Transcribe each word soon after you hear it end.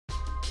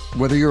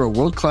Whether you're a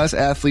world-class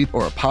athlete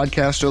or a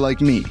podcaster like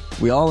me,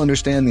 we all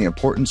understand the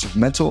importance of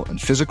mental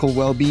and physical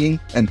well-being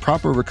and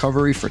proper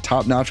recovery for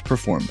top-notch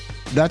performance.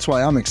 That's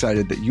why I'm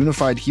excited that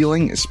Unified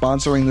Healing is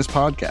sponsoring this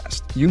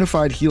podcast.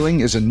 Unified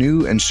Healing is a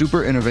new and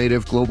super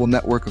innovative global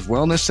network of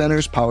wellness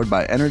centers powered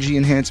by Energy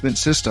Enhancement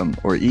System,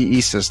 or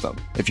EE System.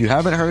 If you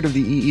haven't heard of the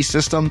EE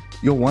System,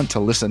 you'll want to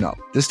listen up.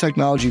 This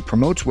technology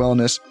promotes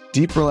wellness,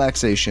 deep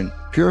relaxation,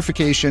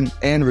 purification,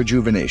 and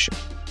rejuvenation.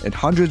 In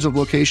hundreds of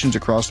locations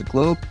across the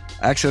globe,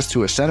 access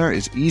to a center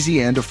is easy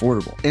and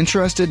affordable.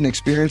 Interested in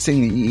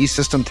experiencing the EE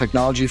System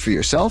technology for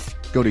yourself?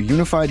 Go to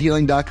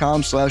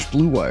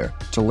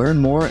unifiedhealing.com/bluewire to learn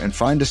more and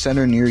find a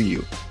center near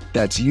you.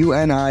 That's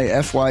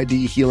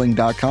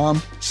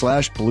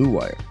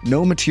unifydhealing.com/bluewire.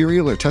 No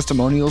material or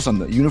testimonials on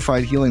the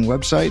Unified Healing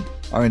website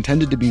are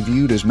intended to be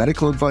viewed as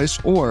medical advice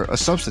or a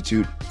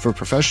substitute for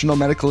professional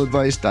medical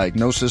advice,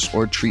 diagnosis,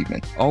 or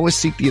treatment. Always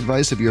seek the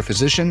advice of your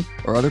physician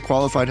or other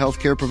qualified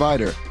healthcare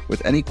provider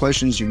with any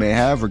questions you may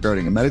have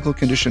regarding a medical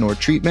condition or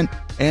treatment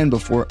and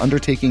before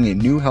undertaking a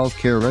new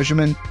healthcare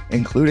regimen,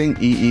 including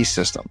EE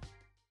System.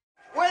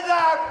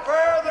 Without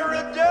further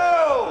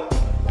ado!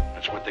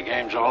 That's what the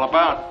game's all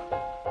about.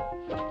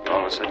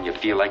 All of a sudden you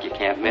feel like you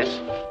can't miss.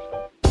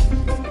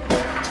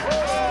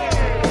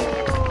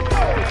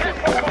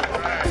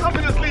 I'm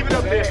gonna just leave it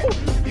up there.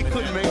 You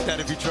couldn't make that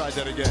if you tried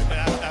that again.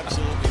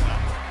 Absolutely not.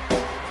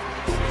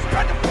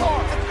 Spread the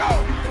floor, let's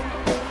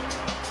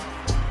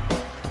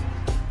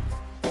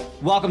go!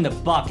 Welcome to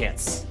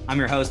Buckets. I'm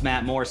your host,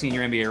 Matt Moore,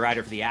 senior NBA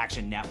writer for the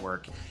Action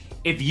Network.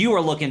 If you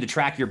are looking to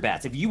track your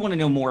bets, if you want to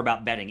know more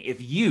about betting,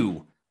 if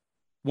you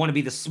want to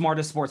be the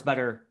smartest sports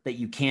bettor that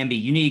you can be,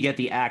 you need to get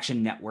the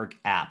Action Network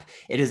app.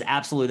 It is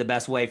absolutely the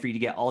best way for you to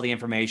get all the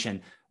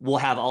information. We'll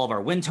have all of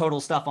our win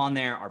total stuff on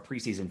there, our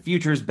preseason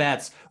futures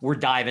bets. We're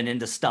diving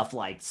into stuff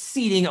like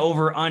seeding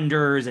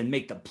over-unders and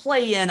make the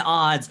play-in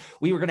odds.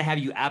 We were going to have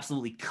you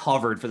absolutely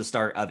covered for the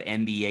start of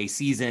NBA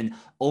season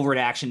over at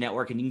Action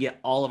Network, and you can get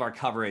all of our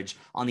coverage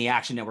on the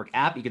Action Network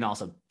app. You can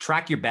also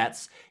track your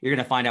bets. You're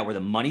going to find out where the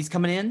money's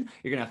coming in.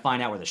 You're going to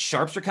find out where the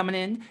sharps are coming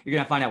in. You're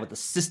going to find out what the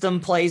system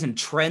plays and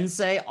trends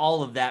say,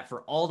 all of that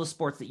for all the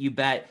sports that you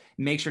bet.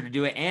 Make sure to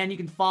do it. And you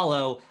can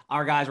follow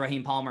our guys,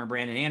 Raheem Palmer and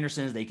Brandon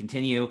Anderson, as they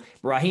continue.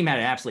 Raheem had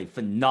an absolutely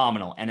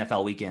phenomenal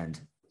NFL weekend.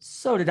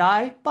 So did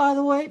I, by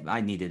the way.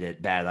 I needed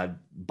it bad. I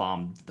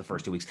bombed the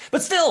first 2 weeks.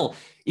 But still,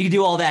 you can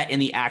do all that in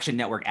the Action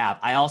Network app.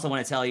 I also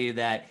want to tell you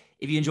that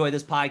if you enjoy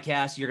this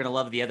podcast, you're going to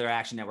love the other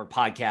Action Network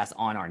podcasts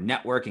on our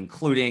network,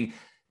 including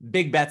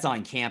Big Bets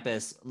on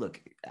Campus. Look,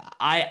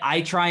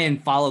 I try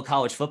and follow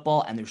college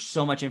football, and there's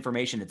so much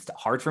information, it's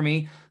hard for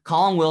me.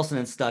 Colin Wilson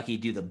and Stuckey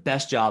do the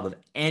best job of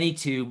any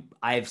two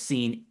I've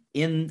seen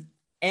in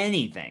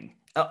anything.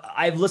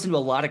 I've listened to a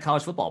lot of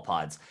college football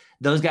pods.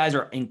 Those guys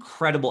are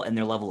incredible in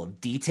their level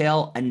of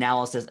detail,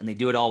 analysis, and they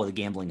do it all with a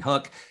gambling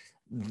hook.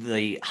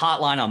 The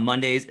hotline on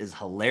Mondays is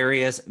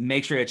hilarious.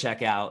 Make sure to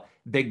check out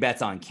Big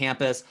Bets on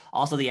Campus.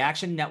 Also, the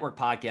Action Network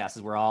podcast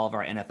is where all of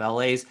our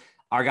NFLAs,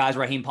 our guys,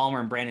 Raheem Palmer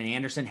and Brandon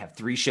Anderson, have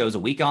 3 shows a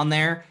week on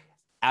there.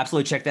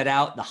 Absolutely check that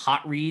out. The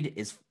hot read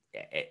is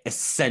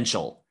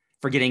essential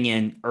for getting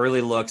in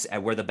early looks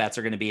at where the bets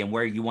are going to be and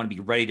where you want to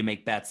be ready to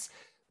make bets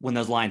when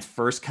those lines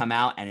first come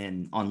out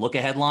and on look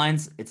ahead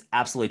lines. It's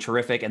absolutely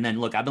terrific. And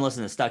then look, I've been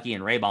listening to Stuckey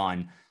and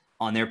Raybon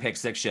on their Pick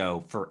Six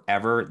show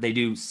forever. They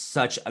do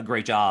such a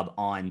great job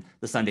on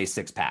the Sunday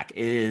Six Pack.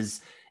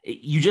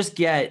 You just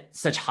get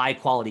such high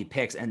quality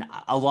picks. And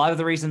a lot of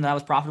the reason that I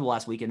was profitable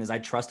last weekend is I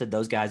trusted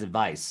those guys'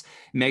 advice.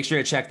 Make sure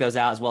to check those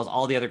out, as well as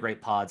all the other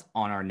great pods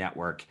on our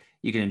network.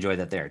 You can enjoy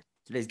that there.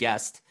 Today's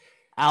guest,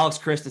 Alex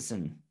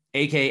Christensen,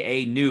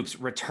 aka Noops,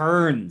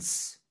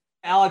 returns.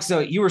 Alex, so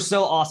you were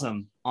so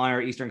awesome on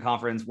our Eastern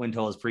Conference win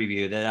totals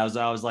preview that I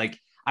was like,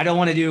 I don't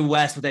want to do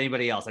West with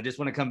anybody else. I just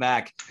want to come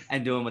back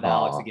and do them with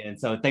Alex again.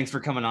 So thanks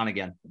for coming on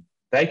again.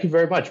 Thank you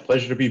very much.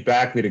 Pleasure to be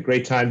back. We had a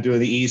great time doing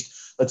the East.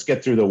 Let's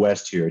get through the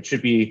West here. It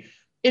should be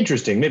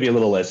interesting, maybe a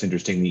little less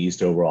interesting in the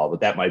East overall,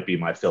 but that might be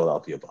my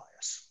Philadelphia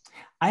bias.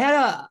 I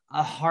had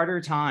a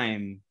harder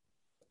time,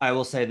 I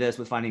will say this,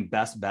 with finding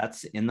best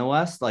bets in the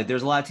West. Like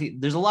there's a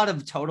lot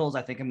of totals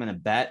I think I'm going to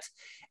bet,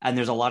 and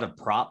there's a lot of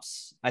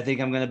props I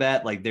think I'm going to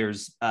bet. Like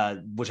there's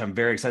which I'm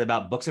very excited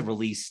about. Books have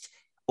released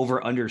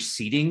over under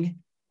seeding,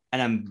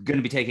 and I'm going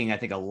to be taking I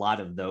think a lot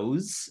of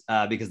those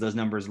because those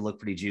numbers look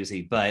pretty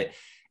juicy. But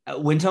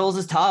win totals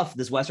is tough.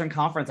 This Western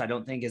Conference I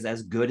don't think is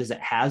as good as it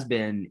has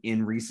been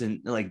in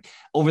recent, like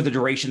over the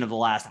duration of the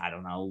last, I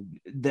don't know,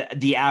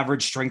 the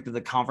average strength of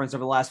the conference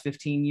over the last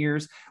 15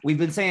 years. We've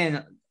been saying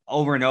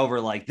over and over,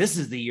 like, this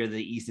is the year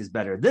the East is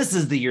better. This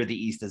is the year the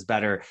East is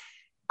better.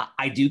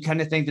 I do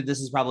kind of think that this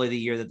is probably the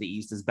year that the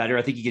East is better.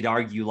 I think you could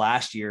argue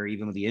last year,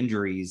 even with the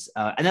injuries,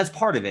 and that's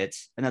part of it.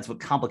 And that's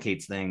what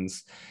complicates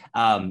things.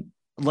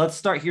 Let's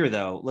start here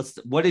though.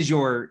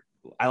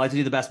 I like to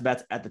do the best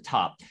bets at the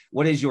top.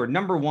 What is your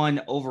number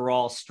one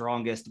overall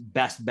strongest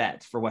best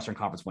bet for Western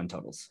Conference win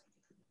totals?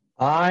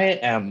 I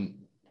am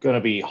going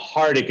to be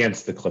hard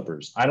against the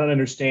Clippers. I don't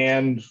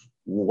understand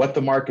what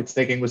the market's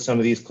thinking with some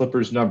of these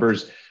Clippers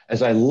numbers.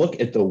 As I look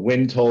at the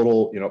win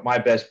total, my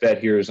best bet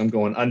here is I'm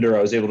going under.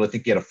 I was able to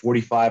get a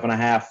 45.5,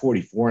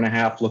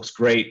 44.5 looks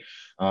great.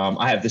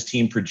 I have this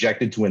team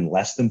projected to win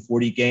less than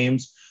 40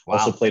 games. Wow.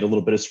 Also played a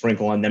little bit of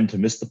sprinkle on them to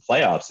miss the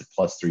playoffs at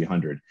plus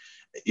 300.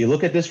 You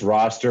look at this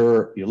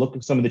roster, you look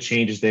at some of the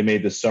changes they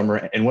made this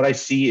summer, and what I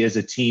see is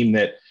a team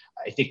that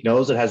I think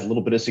knows it has a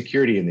little bit of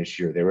security in this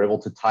year. They were able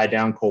to tie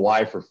down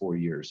Kawhi for 4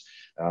 years,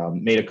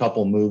 made a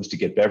couple moves to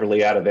get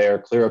Beverly out of there,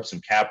 clear up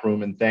some cap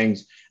room and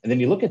things. And then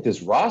you look at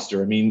this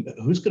roster. I mean,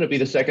 who's going to be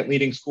the second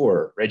leading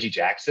scorer? Reggie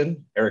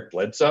Jackson, Eric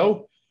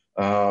Bledsoe.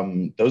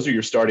 Those are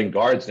your starting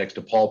guards next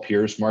to Paul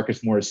Pierce,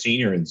 Marcus Morris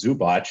Sr., and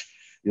Zubac.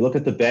 You look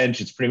at the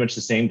bench, it's pretty much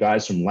the same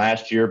guys from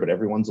last year, but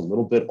everyone's a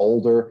little bit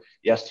older.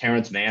 Yes,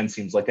 Terrence Mann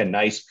seems like a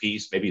nice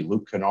piece. Maybe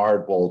Luke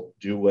Kennard will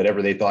do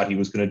whatever they thought he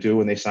was going to do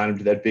when they signed him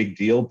to that big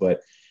deal.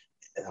 But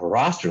the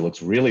roster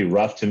looks really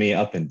rough to me,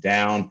 up and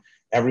down.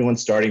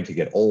 Everyone's starting to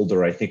get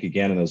older. I think,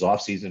 again, in those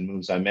offseason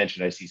moves I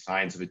mentioned, I see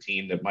signs of a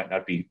team that might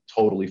not be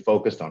totally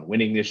focused on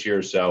winning this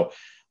year. So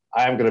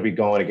I'm going to be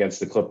going against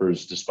the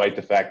Clippers, despite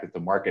the fact that the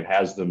market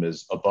has them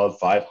as above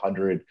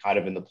 500, kind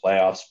of in the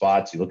playoff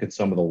spots. You look at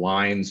some of the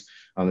lines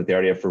that they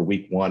already have for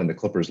week one, and the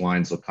Clippers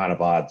lines look kind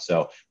of odd.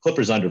 So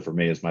Clippers under for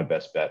me is my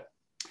best bet.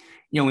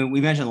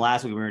 We mentioned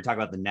last week when we were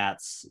talking about the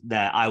Nets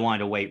that I wanted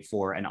to wait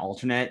for an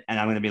alternate, and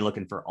I'm going to be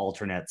looking for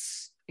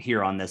alternates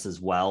here on this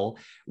as well,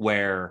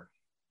 where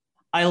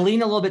I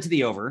lean a little bit to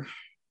the over,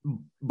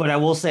 but I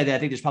will say that I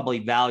think there's probably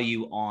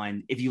value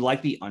on, if you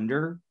like the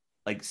under,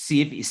 like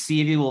see if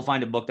you will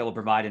find a book that will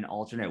provide an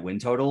alternate win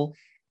total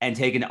and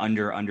take an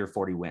under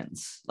 40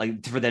 wins,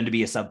 like for them to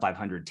be a sub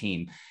 500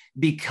 team.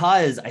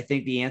 Because I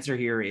think the answer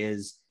here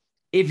is,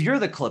 if you're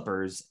the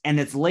Clippers and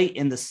it's late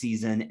in the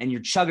season and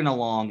you're chugging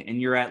along and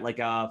you're at like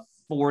a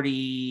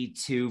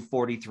 42,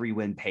 43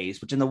 win pace,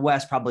 which in the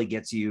West probably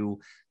gets you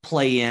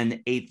play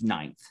in 8th,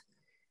 9th.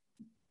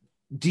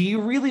 Do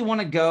you really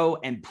want to go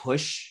and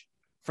push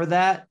for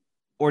that?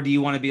 Or do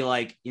you want to be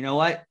like, you know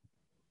what?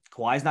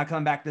 Kawhi's not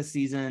coming back this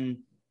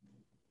season.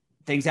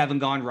 Things haven't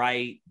gone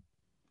right.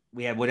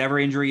 We have whatever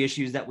injury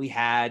issues that we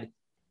had.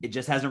 It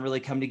just hasn't really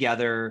come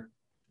together.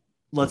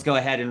 Let's go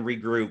ahead and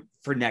regroup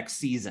for next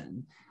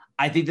season.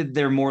 I think that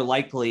they're more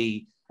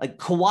likely, like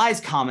Kawhi's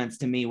comments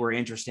to me were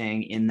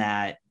interesting in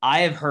that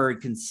I have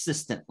heard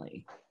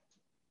consistently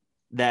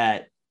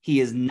that he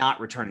is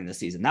not returning this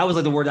season. That was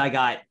like the word I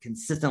got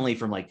consistently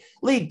from like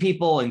league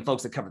people and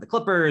folks that cover the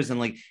Clippers. And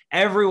like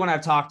everyone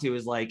I've talked to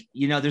is like,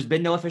 there's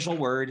been no official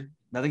word,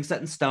 nothing set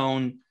in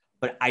stone,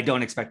 but I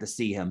don't expect to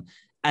see him.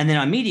 And then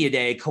on media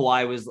day,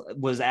 Kawhi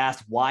was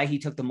asked why he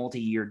took the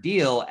multi-year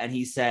deal. And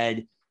he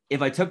said,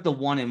 if I took the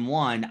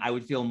 1-1, I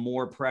would feel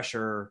more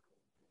pressure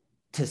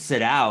to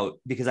sit out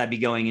because I'd be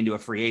going into a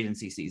free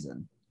agency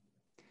season.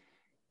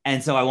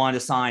 And so I wanted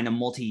to sign a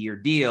multi-year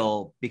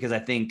deal because I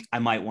think I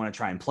might want to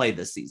try and play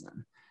this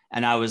season.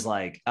 And I was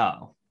like,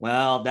 oh,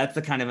 well, that's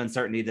the kind of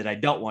uncertainty that I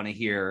don't want to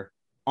hear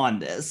on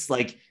this.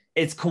 Like,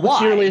 it's Kawhi.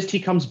 What's the earliest he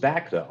comes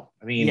back, though?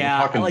 I mean, yeah,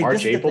 we're talking like,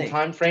 March, April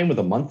timeframe with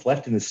a month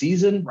left in the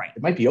season. Right.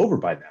 It might be over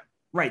by then.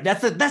 Right.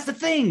 That's the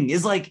thing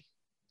is like,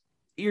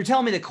 you're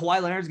telling me that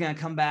Kawhi Leonard's going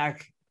to come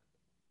back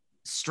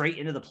straight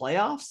into the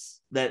playoffs?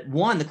 That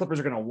one, the Clippers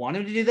are going to want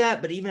him to do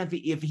that. But even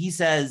if he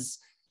says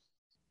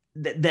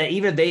that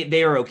even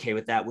they are okay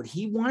with that, would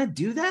he want to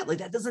do that? Like,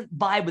 that doesn't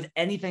vibe with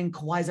anything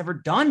Kawhi's ever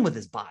done with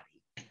his body.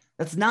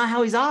 That's not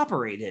how he's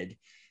operated.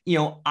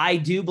 I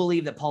do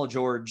believe that Paul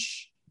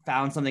George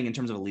found something in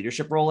terms of a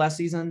leadership role last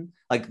season.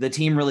 Like, the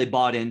team really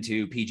bought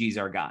into PG's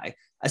our guy.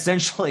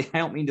 Essentially, I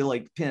don't mean to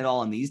like pin it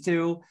all on these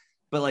two,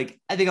 but like,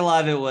 I think a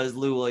lot of it was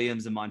Lou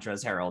Williams and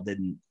Montrezl Harrell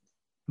didn't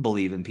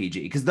believe in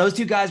PG because those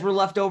two guys were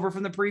left over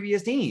from the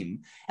previous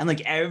team, and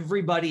like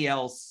everybody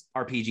else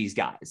are PG's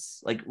guys.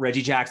 Like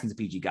Reggie Jackson's a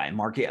PG guy, and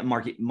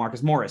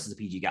Marcus Morris is a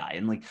PG guy,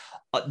 and like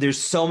there's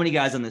so many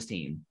guys on this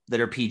team that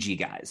are PG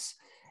guys,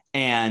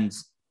 and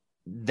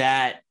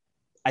that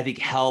I think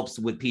helps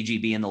with PG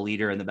being the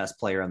leader and the best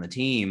player on the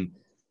team.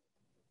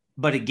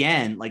 But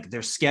again, like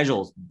their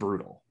schedule's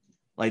brutal.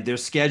 Like their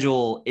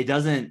schedule, it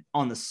doesn't,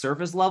 on the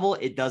surface level,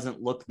 it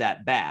doesn't look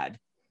that bad.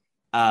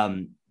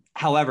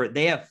 However,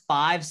 they have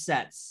 5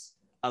 sets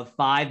of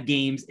 5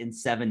 games in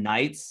 7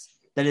 nights.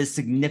 That is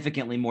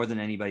significantly more than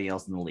anybody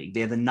else in the league.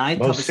 They have the 9th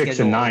most 6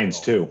 and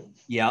 9s too.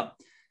 Yep.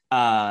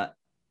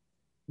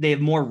 They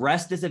have more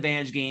rest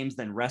disadvantage games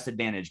than rest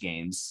advantage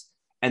games,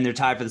 and they're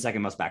tied for the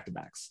second most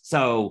back-to-backs.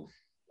 So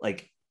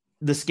like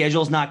the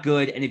schedule's not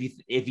good. And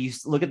if you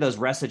look at those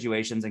rest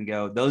situations and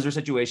go, those are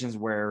situations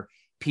where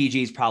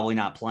PG is probably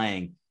not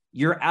playing,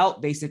 you're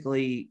out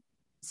basically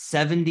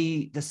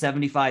 $70 to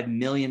 $75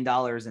 million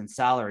in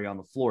salary on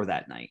the floor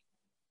that night.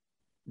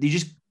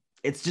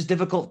 It's just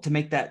difficult to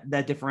make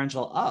that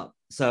differential up.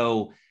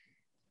 So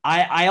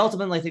I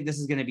ultimately think this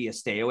is going to be a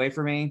stay away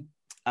for me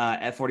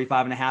at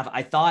 45.5.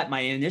 I thought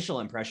my initial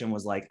impression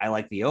was like, I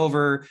like the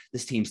over.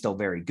 This team's still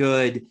very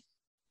good.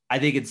 I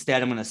think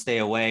instead I'm going to stay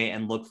away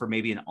and look for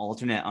maybe an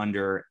alternate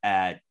under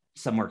at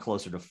somewhere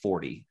closer to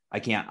 40. I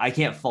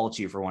can't fault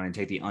you for wanting to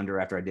take the under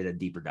after I did a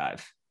deeper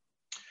dive.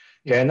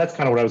 Yeah, and that's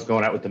kind of what I was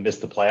going at with the miss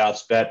the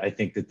playoffs bet. I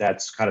think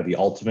that's kind of the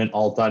ultimate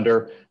alt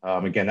under.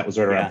 Again, that was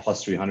right around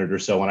plus 300 or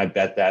so when I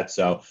bet that.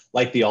 So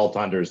like the alt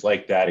unders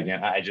like that.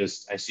 Again, I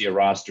see a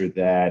roster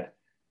that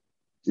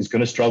is going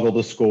to struggle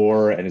to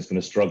score and is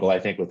going to struggle, I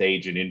think, with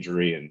age and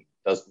injury and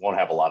won't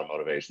have a lot of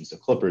motivation. So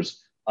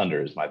Clippers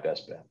under is my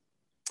best bet.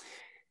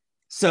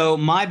 So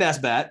my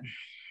best bet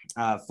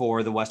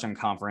for the Western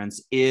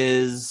Conference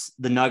is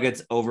the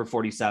Nuggets over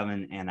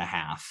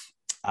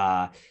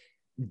 47.5.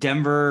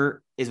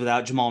 Denver is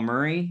without Jamal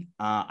Murray.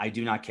 I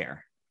do not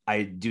care.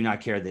 I do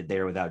not care that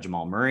they're without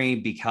Jamal Murray,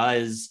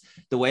 because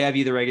the way I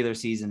view the regular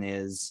season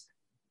is,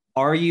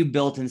 are you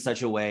built in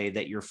such a way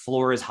that your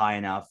floor is high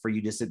enough for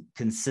you to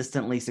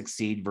consistently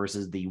succeed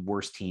versus the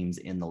worst teams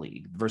in the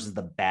league, versus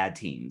the bad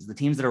teams? The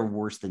teams that are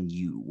worse than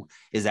you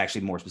is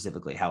actually more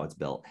specifically how it's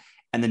built.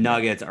 And the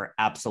Nuggets are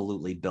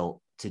absolutely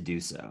built to do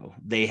so.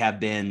 They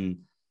have been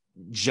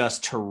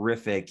just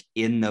terrific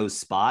in those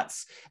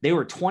spots. They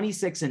were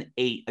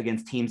 26-8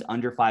 against teams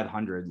under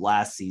 500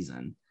 last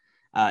season,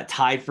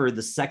 tied for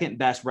the second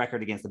best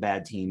record against the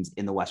bad teams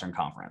in the Western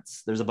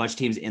Conference. There's a bunch of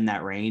teams in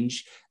that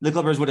range. The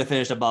Clippers would have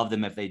finished above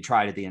them if they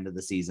tried at the end of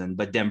the season,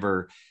 but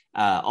Denver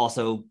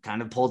also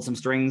kind of pulled some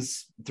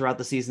strings throughout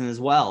the season as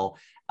well.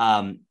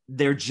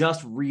 They're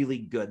just really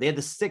good. They had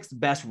the sixth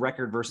best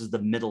record versus the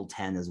middle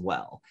 10 as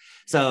well.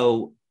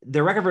 So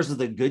their record versus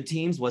the good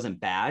teams wasn't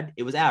bad.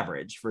 It was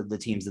average for the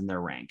teams in their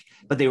rank,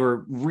 but they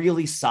were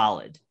really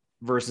solid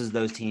versus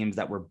those teams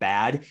that were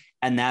bad.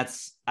 And I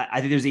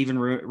think there's even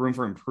room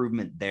for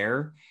improvement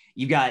there.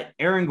 You got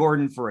Aaron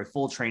Gordon for a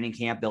full training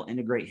camp. They'll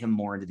integrate him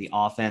more into the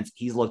offense.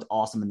 He's looked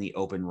awesome in the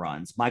open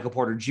runs. Michael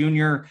Porter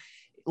Jr.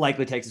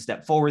 likely takes a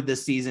step forward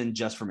this season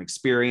just from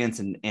experience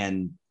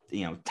and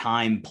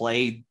time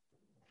played.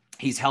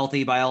 He's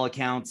healthy by all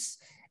accounts.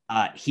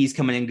 He's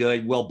coming in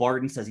good. Will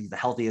Barton says he's the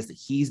healthiest that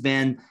he's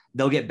been.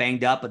 They'll get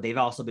banged up, but they've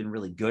also been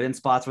really good in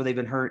spots where they've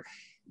been hurt.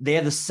 They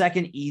have the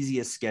second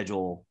easiest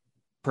schedule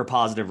per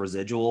positive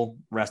residual,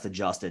 rest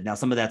adjusted. Now,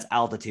 some of that's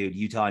altitude.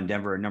 Utah and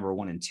Denver are number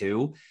 1 and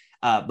 2,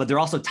 but they're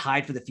also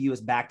tied for the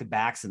fewest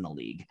back-to-backs in the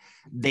league.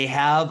 They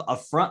have a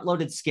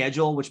front-loaded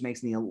schedule, which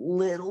makes me a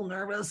little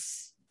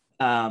nervous,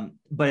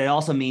 but it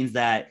also means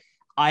that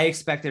I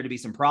expect there to be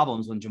some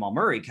problems when Jamal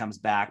Murray comes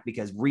back,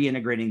 because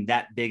reintegrating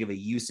that big of a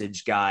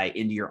usage guy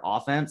into your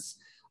offense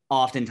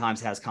oftentimes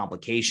has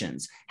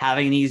complications.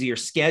 Having an easier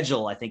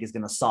schedule, I think, is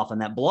going to soften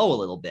that blow a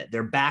little bit.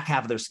 Their back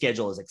half of their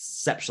schedule is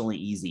exceptionally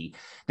easy.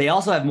 They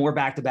also have more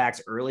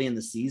back-to-backs early in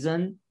the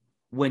season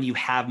when you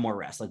have more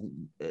rest. Like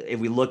if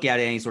we look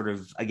at any sort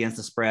of against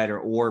the spread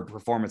or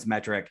performance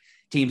metric,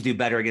 teams do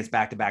better against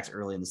back-to-backs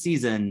early in the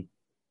season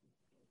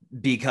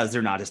because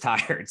they're not as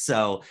tired.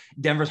 So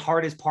Denver's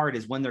hardest part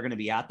is when they're going to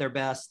be at their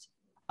best.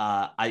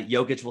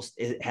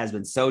 Jokic has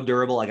been so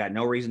durable. I got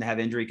no reason to have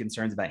injury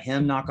concerns about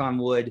him, knock on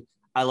wood.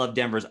 I love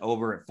Denver's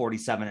over at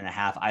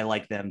 47.5. I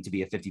like them to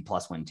be a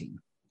 50+ win team.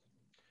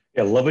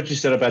 Yeah, love what you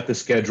said about the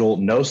schedule.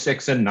 No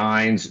 6 and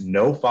 9s,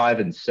 no 5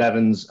 and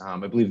 7s.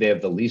 I believe they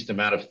have the least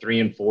amount of 3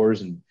 and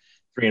 4s and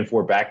 3 and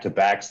 4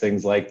 back-to-backs,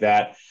 things like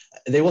that.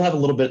 They will have a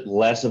little bit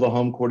less of a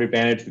home court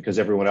advantage because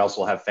everyone else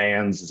will have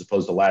fans, as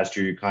opposed to last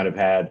year. You kind of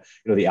had,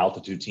 the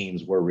altitude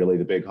teams were really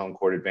the big home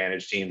court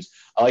advantage teams.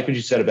 I like what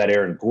you said about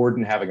Aaron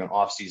Gordon. Having an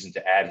offseason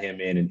to add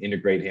him in and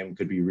integrate him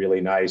could be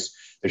really nice.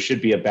 There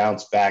should be a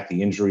bounce back.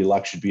 The injury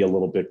luck should be a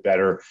little bit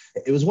better.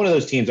 It was one of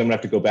those teams I'm going to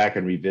have to go back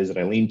and revisit.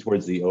 I lean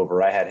towards the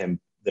over. I had him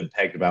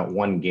pegged about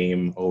 1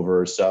 game over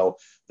or so,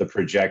 the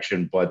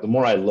projection. But the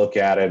more I look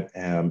at it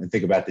and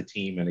think about the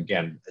team, and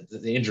again,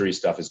 the injury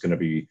stuff is going to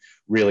be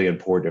really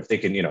important. If they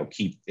can,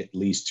 keep at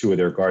least 2 of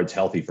their guards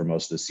healthy for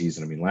most of the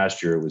season. I mean,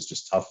 last year it was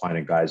just tough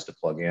finding guys to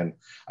plug in.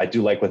 I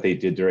do like what they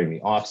did during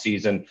the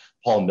offseason.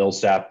 Paul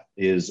Millsap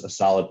is a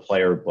solid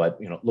player, but,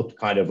 looked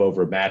kind of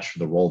overmatched for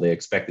the role they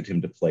expected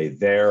him to play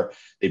there.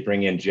 They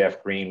bring in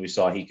Jeff Green. We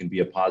saw he can be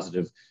a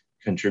positive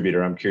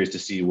contributor. I'm curious to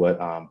see what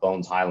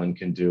Bones Highland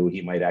can do.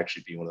 He might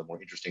actually be one of the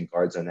more interesting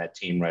guards on that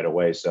team right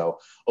away. So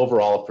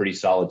overall, a pretty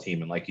solid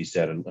team. And like you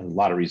said, a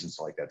lot of reasons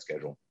to like that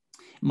schedule.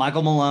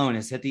 Michael Malone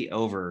has hit the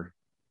over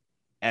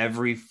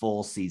every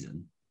full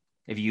season.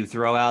 If you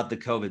throw out the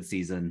COVID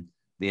season,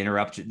 the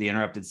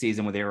interrupted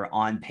season where they were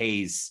on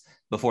pace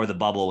before the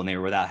bubble when they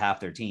were without half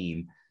their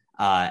team,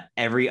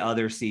 every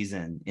other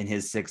season in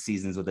his 6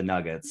 seasons with the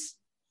Nuggets,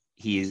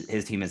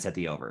 his team has hit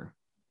the over.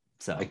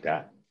 So like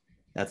that.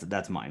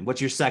 That's mine. What's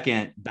your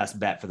second best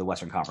bet for the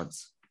Western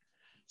Conference?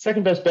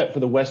 Second best bet for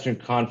the Western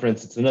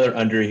Conference. It's another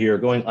under here,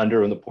 going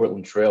under on the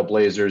Portland Trail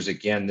Blazers.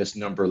 Again, this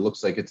number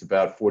looks like it's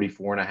about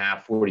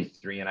 44.5,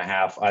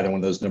 43.5. Either one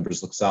of those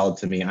numbers looks solid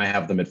to me. I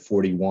have them at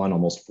 41,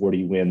 almost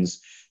 40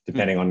 wins,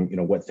 depending on,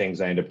 what things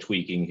I end up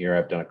tweaking here.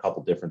 I've done a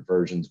couple different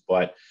versions,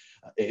 but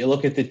you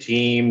look at the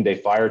team. They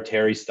fired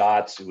Terry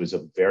Stotts, who was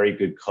a very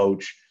good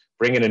coach.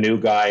 Bring in a new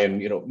guy,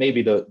 and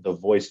maybe the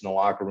voice in the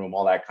locker room,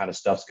 all that kind of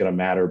stuff's going to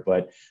matter.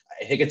 But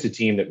I think it's a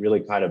team that really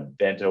kind of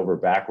bent over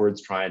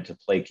backwards trying to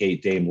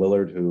placate Dame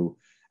Lillard, who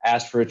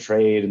asked for a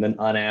trade and then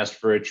unasked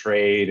for a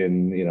trade,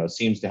 and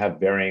seems to have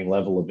varying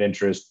level of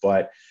interest.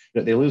 But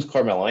they lose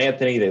Carmelo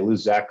Anthony, they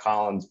lose Zach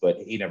Collins, but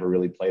he never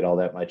really played all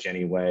that much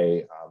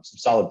anyway. Some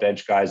solid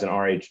bench guys in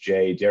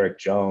RHJ, Derek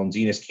Jones,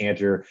 Enes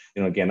Kanter.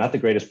 Again, not the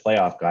greatest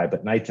playoff guy,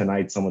 but night to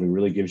night, someone who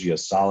really gives you a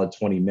solid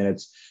 20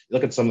 minutes. You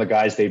look at some of the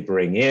guys they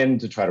bring in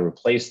to try to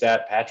replace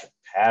that: Patrick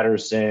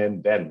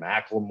Patterson, Ben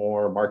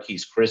McLemore,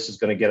 Marquise Chris is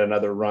going to get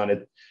another run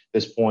at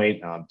this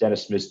point.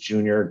 Dennis Smith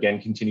Jr.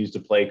 again continues to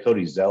play.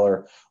 Cody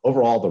Zeller.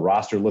 Overall, the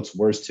roster looks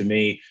worse to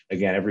me.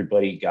 Again,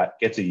 everybody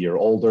gets a year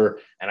older,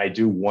 and I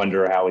do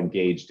wonder how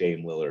engaged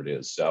Dame Lillard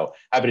is. So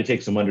happy to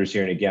take some unders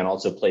here, and again,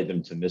 also play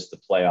them to miss the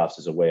playoffs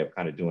as a way of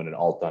kind of doing an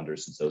alt under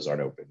since those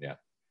aren't open yet.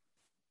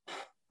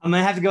 I'm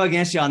going to have to go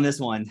against you on this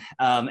one.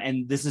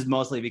 And this is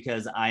mostly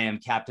because I am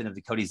captain of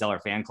the Cody Zeller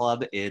fan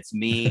club. It's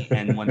me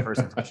and one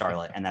person from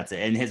Charlotte, and that's it.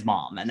 And his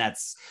mom. And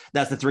that's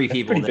the three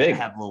people that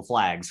have little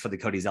flags for the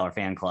Cody Zeller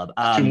fan club.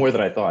 Two more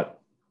than I thought.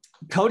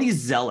 Cody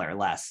Zeller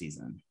last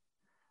season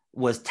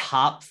was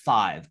top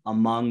 5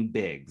 among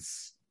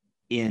bigs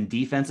in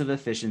defensive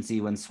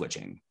efficiency when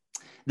switching.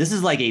 This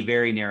is like a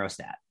very narrow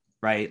stat,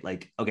 right?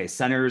 Like, okay,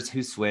 centers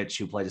who switch,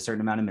 who played a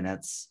certain amount of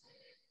minutes.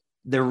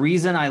 The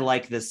reason I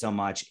like this so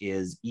much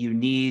is you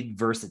need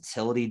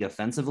versatility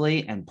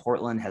defensively, and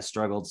Portland has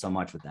struggled so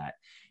much with that.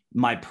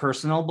 My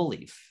personal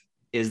belief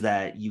is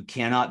that you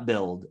cannot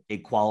build a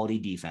quality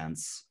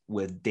defense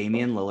with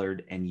Damian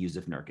Lillard and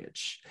Jusuf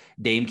Nurkic.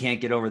 Dame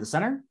can't get over the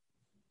center.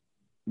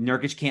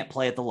 Nurkic can't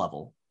play at the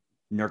level.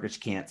 Nurkic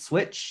can't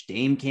switch.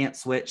 Dame can't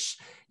switch.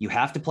 You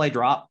have to play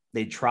drop.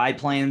 They tried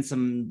playing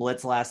some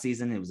blitz last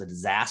season. It was a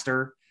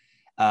disaster.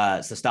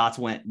 So Stotts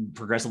went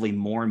progressively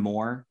more and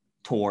more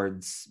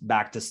towards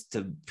back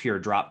to pure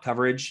drop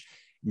coverage.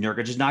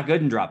 Nurkic is not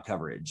good in drop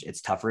coverage. It's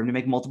tough for him to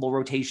make multiple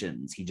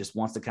rotations. He just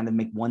wants to kind of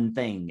make one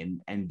thing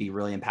and be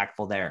really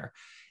impactful there.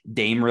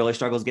 Dame really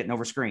struggles getting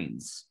over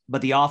screens,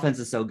 but the offense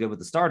is so good with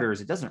the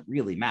starters, it doesn't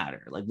really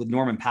matter. Like with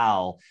Norman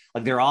Powell,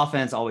 like their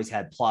offense always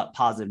had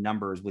positive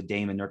numbers with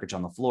Dame and Nurkic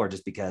on the floor,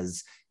 just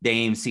because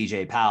Dame,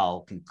 CJ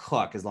Powell can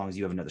cook as long as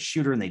you have another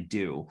shooter, and they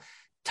do.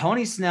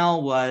 Tony Snell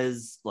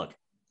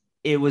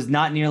it was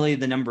not nearly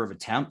the number of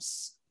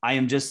attempts. I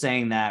am just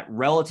saying that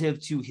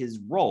relative to his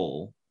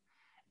role,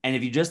 and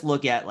if you just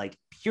look at like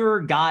pure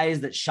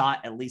guys that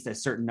shot at least a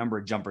certain number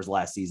of jumpers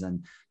last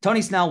season,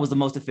 Tony Snell was the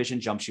most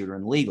efficient jump shooter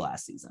in the league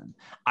last season.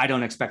 I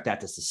don't expect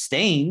that to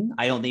sustain.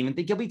 I don't even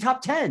think he'll be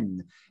top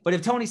 10. But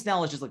if Tony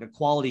Snell is just like a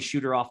quality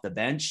shooter off the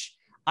bench,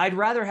 I'd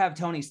rather have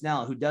Tony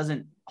Snell, who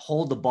doesn't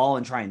hold the ball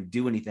and try and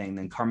do anything,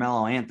 than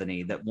Carmelo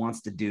Anthony, that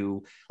wants to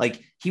do,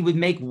 like, he would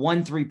make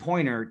 1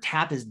 3-pointer,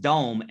 tap his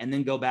dome, and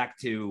then go back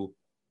to,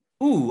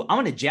 ooh,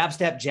 I'm going to jab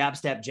step.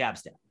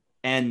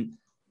 And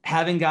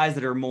having guys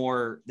that are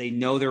more, they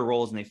know their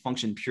roles and they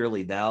function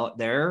purely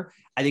there,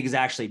 I think is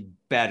actually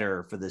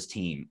better for this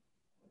team.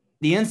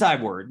 The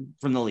inside word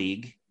from the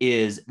league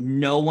is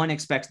no one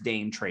expects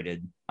Dame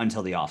traded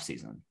until the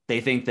offseason.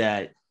 They think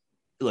that,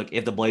 look,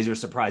 if the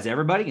Blazers surprise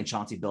everybody and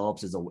Chauncey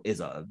Billups is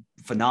a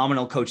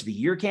phenomenal coach of the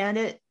year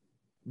candidate,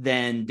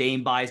 then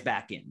Dame buys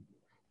back in.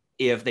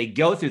 If they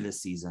go through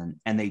this season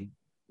and they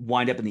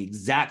wind up in the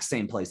exact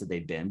same place that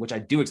they've been, which I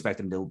do expect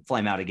them to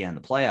flame out again in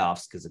the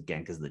playoffs because of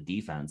the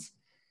defense,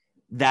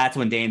 that's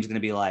when Dame's going to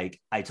be like,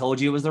 I told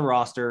you it was the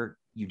roster.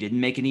 You didn't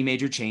make any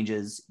major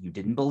changes. You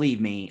didn't believe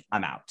me.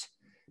 I'm out.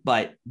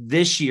 But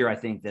this year, I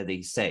think that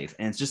he's safe.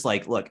 And it's just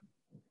like, look,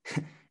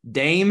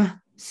 Dame,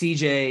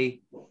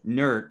 CJ,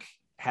 Nurk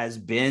has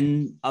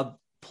been a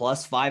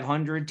plus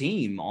 500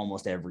 team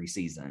almost every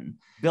season.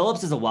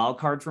 Billups is a wild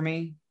card for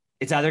me.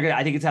 I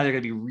think it's either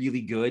going to be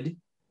really good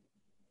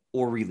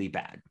or really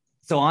bad.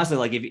 So honestly,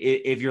 like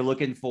if you're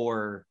looking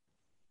for,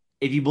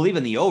 if you believe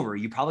in the over,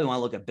 you probably want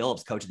to look at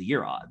Billups coach of the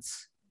year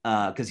odds,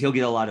 because he'll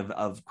get a lot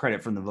of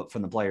credit from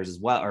the players as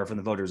well, or from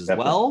the voters as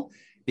well,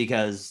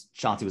 because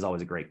Chauncey was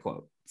always a great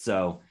quote.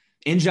 So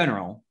in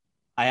general,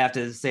 I have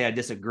to say I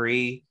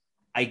disagree.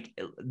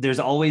 There's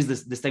always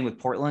this thing with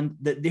Portland.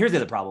 Here's the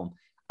other problem.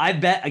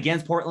 I've bet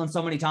against Portland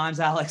so many times,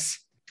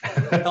 Alex.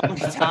 How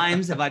many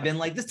times have I been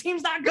like, this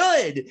team's not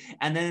good?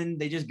 And then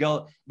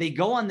they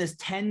go on this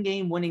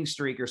 10-game winning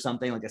streak or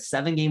something, like a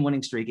 7-game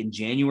winning streak in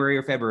January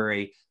or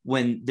February,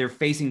 when they're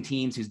facing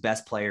teams whose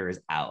best player is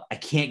out. I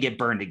can't get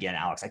burned again,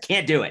 Alex. I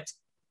can't do it.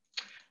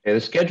 Yeah,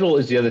 the schedule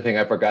is the other thing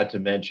I forgot to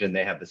mention.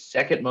 They have the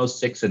second most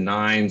 6 and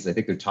 9s. I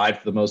think they're tied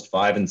for the most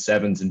 5 and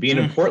 7s. And being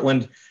in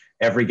Portland,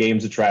 every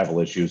game's a travel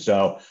issue.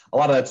 So a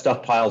lot of that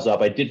stuff piles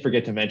up. I did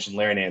forget to mention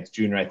Larry Nance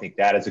Jr. I think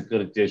that is a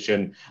good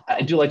addition.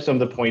 I do like some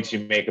of the points you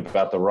make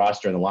about the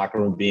roster and the locker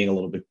room being a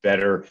little bit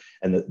better,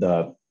 and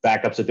the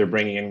backups that they're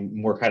bringing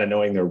in more kind of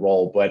knowing their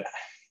role. But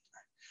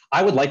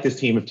I would like this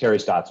team if Terry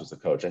Stotts was the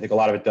coach. I think a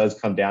lot of it does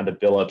come down to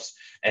Billups,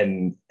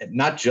 and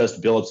not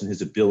just Billups and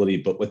his ability,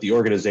 but what the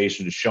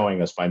organization is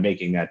showing us by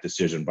making that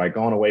decision, by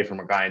going away from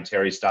a guy in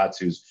Terry Stotts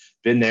who's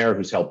been there,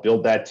 who's helped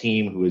build that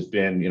team, who has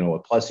been, a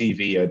plus EV,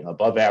 an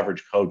above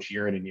average coach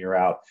year in and year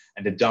out,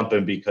 and to dump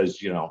him because,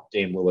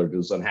 Dame Lillard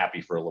was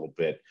unhappy for a little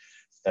bit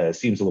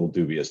seems a little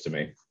dubious to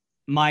me.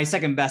 My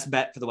second best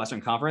bet for the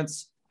Western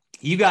Conference.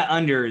 You got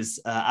unders.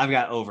 I've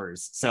got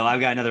overs. So I've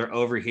got another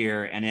over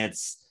here, and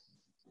it's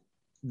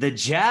the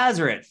Jazz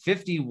are at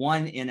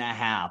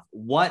 51.5.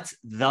 What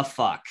the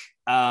fuck?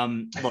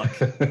 Look,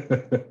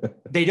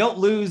 they don't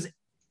lose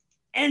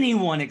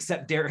anyone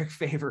except Derek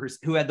Favors,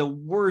 who had the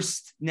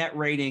worst net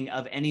rating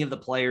of any of the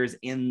players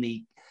in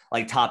the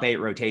top 8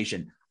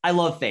 rotation. I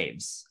love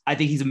Faves. I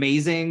think he's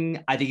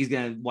amazing. I think he's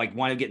going to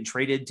wind up getting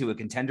traded to a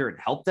contender and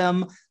help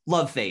them.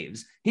 Love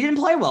Faves. He didn't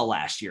play well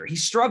last year. He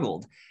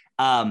struggled.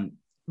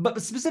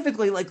 But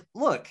specifically,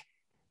 look,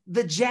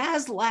 the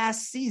Jazz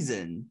last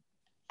season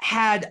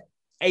had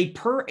a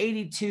per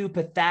 82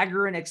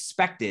 Pythagorean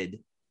expected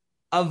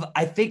of,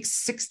 I think,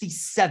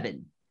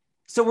 67.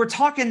 So we're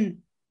talking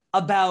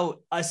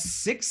about a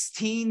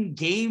 16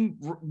 game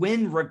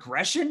win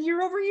regression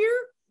year over year.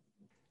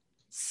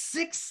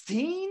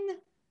 16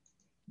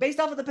 based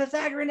off of the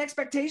Pythagorean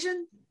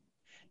expectation.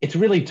 It's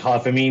really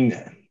tough. I mean,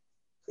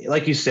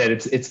 like you said,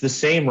 it's the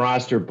same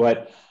roster,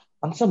 but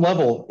on some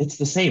level, it's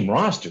the same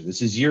roster.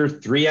 This is year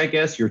 3, I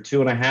guess, year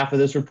 2.5 of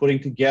this we're putting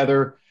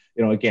together.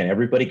 Again,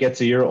 everybody gets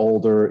a year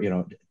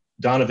older.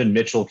 Donovan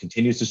Mitchell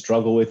continues to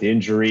struggle with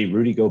injury.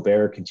 Rudy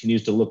Gobert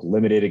continues to look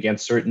limited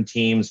against certain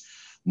teams.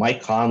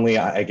 Mike Conley,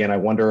 I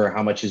wonder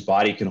how much his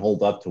body can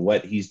hold up to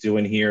what he's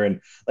doing here.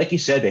 And like you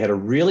said, they had a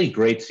really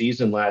great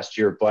season last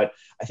year, but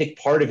I think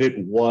part of it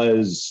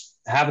was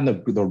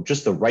having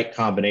just the right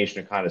combination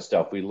of kind of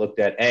stuff. We looked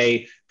at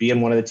A, being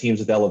one of the teams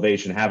with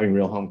elevation, having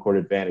real home court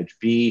advantage.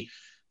 B,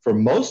 for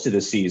most of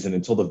the season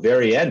until the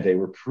very end, they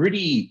were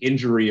pretty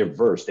injury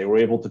averse. They were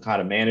able to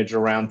kind of manage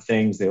around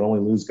things. They only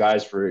lose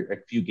guys for a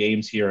few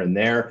games here and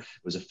there. It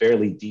was a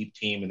fairly deep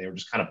team, and they were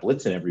just kind of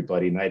blitzing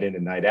everybody night in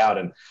and night out.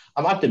 And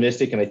I'm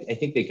optimistic, and I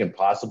think they can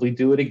possibly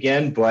do it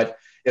again. But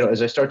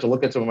as I start to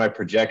look at some of my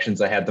projections,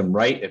 I had them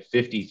right at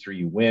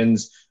 53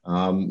 wins.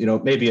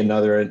 Maybe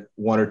another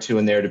 1 or 2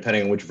 in there,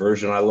 depending on which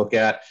version I look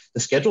at.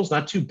 The schedule's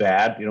not too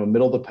bad.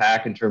 Middle of the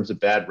pack in terms of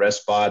bad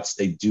rest spots.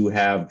 They do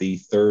have the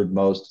 3rd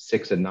most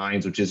 6 and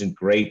 9s, which isn't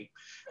great.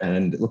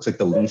 And it looks like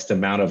the least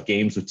amount of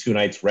games with 2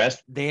 nights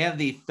rest. They have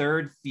the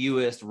 3rd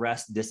fewest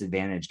rest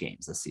disadvantage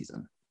games this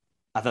season.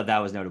 I thought that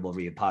was notable,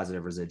 be a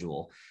positive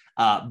residual.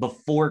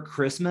 Before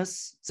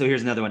Christmas. So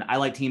here's another one. I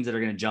like teams that are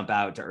going to jump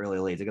out to early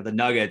leads. I got the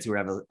Nuggets, who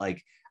have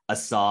a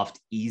soft,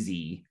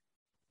 easy,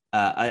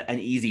 an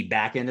easy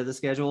back end of the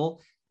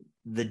schedule.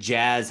 The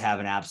Jazz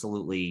have an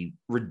absolutely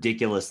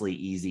ridiculously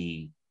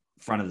easy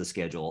front of the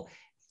schedule.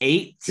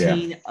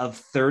 18 of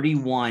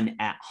 31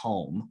 at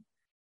home.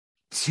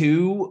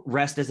 2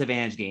 rest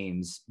disadvantage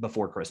games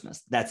before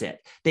Christmas. That's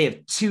it. They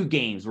have 2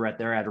 games where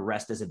they're at a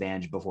rest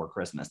disadvantage before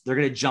Christmas. They're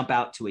going to jump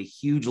out to a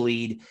huge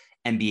lead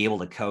and be able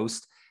to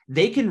coast.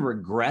 They can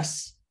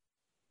regress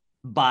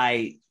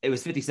it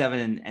was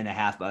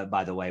 57.5,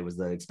 by the way, was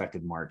the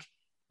expected mark.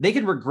 They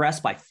can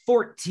regress by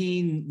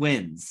 14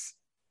 wins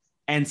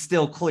and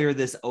still clear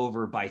this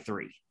over by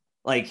 3.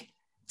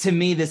 To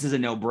me, this is a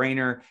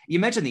no-brainer. You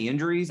mentioned the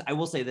injuries. I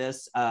will say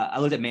this. I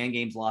looked at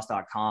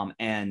mangameslost.com,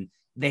 and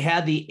they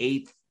had the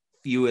 8th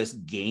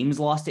fewest games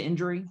lost to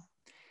injury,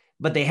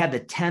 but they had the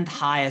 10th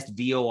highest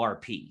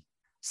VORP.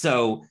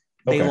 So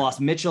they lost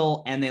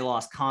Mitchell and they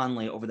lost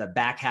Conley over the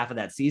back half of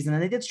that season,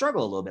 and they did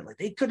struggle a little bit.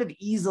 They could have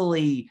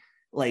easily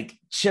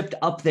chipped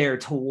up there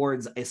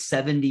towards a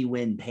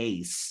 70-win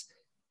pace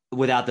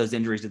without those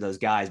injuries to those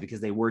guys,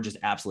 because they were just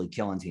absolutely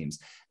killing teams.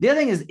 The other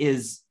thing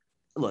is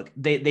look,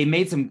 they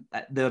made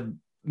the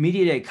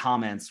media day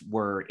comments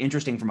were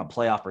interesting from a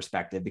playoff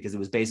perspective, because it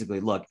was basically,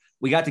 look,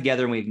 we got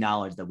together and we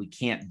acknowledged that we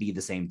can't be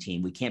the same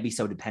team. We can't be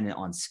so dependent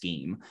on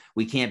scheme.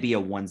 We can't be a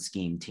one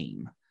scheme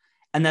team.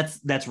 And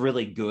that's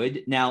really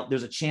good. Now,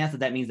 there's a chance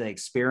that means they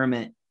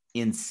experiment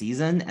in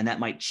season, and that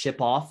might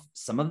chip off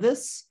some of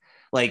this.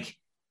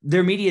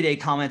 Their media day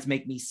comments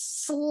make me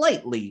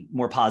slightly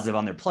more positive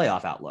on their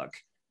playoff outlook.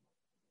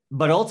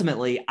 But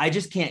ultimately, I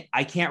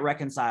can't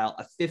reconcile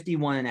a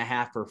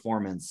 51.5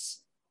 performance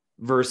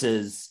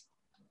versus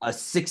a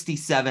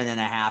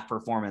 67.5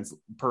 performance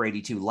per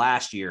 82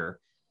 last year,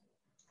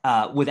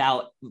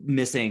 without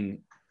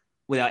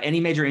any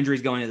major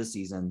injuries going into the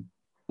season,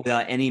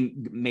 without any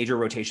major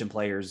rotation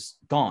players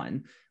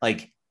gone.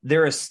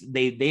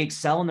 They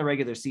excel in the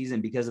regular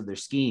season because of their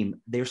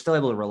scheme. They're still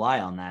able to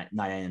rely on that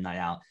night in and night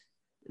out.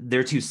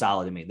 They're too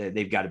solid to me.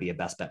 They've got to be a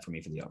best bet for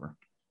me for the over.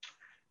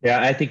 Yeah,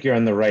 I think you're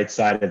on the right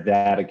side of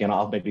that. Again,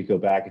 I'll maybe go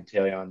back and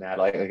tell you on that.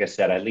 Like I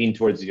said, I lean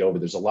towards the over.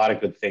 There's a lot of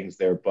good things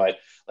there. But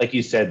like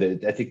you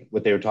said, I think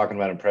what they were talking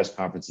about in press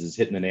conferences is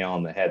hitting the nail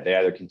on the head. They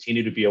either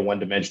continue to be a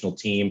one-dimensional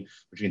team,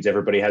 which means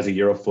everybody has a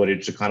year of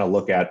footage to kind of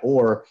look at,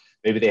 or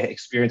maybe they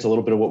experience a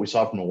little bit of what we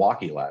saw from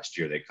Milwaukee last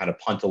year. They kind of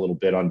punt a little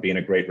bit on being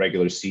a great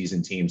regular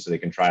season team so they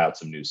can try out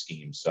some new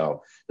schemes.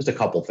 So just a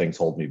couple things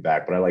hold me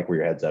back, but I like where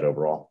your head's at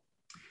overall.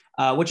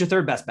 What's your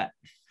third best bet?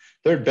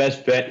 Third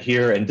best bet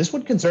here, and this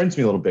one concerns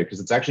me a little bit because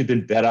it's actually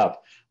been bet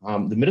up.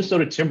 The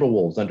Minnesota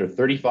Timberwolves under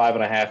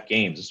 35.5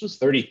 games. This was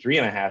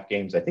 33.5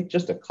 games, I think,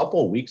 just a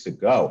couple of weeks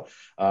ago.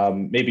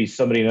 Maybe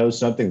somebody knows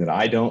something that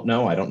I don't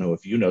know. I don't know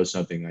if you know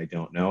something I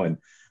don't know. And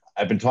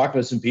I've been talking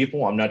to some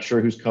people. I'm not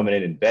sure who's coming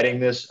in and betting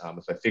this.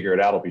 If I figure it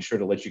out, I'll be sure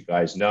to let you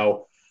guys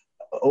know.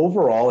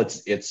 Overall,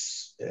 it's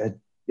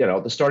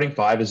the starting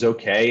five is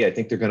okay. I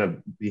think they're going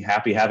to be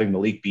happy having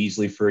Malik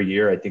Beasley for a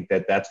year. I think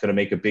that's going to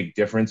make a big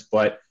difference.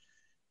 But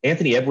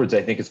Anthony Edwards,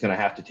 I think, is going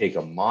to have to take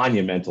a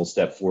monumental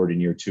step forward in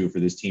year two for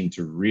this team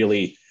to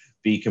really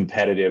be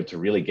competitive, to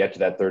really get to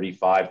that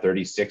 35,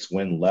 36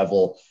 win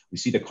level. We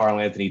see the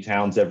Karl-Anthony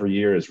Towns every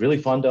year is really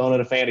fun to own in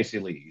a fantasy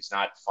league. He's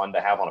not fun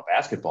to have on a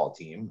basketball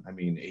team. I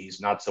mean,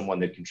 he's not someone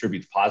that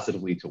contributes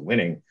positively to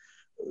winning.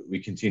 We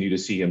continue to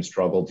see him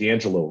struggle.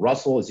 D'Angelo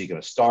Russell, is he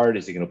going to start?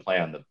 Is he going to play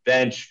on the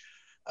bench?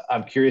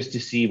 I'm curious to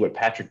see what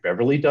Patrick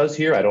Beverley does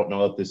here. I don't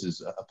know if this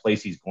is a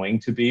place he's going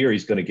to be or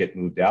he's going to get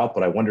moved out,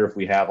 but I wonder if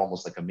we have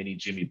almost like a mini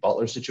Jimmy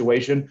Butler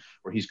situation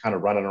where he's kind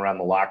of running around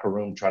the locker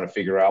room trying to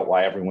figure out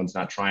why everyone's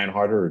not trying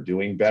harder or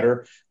doing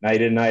better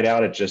night in, night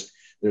out.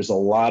 There's a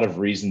lot of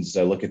reasons as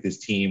I look at this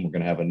team. We're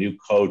going to have a new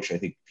coach. I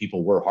think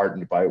people were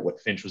heartened by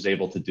what Finch was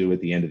able to do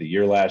at the end of the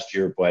year last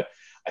year, but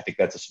I think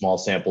that's a small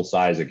sample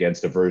size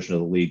against a version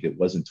of the league that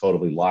wasn't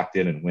totally locked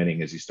in and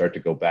winning as you start to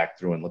go back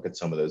through and look at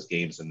some of those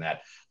games and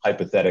that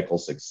hypothetical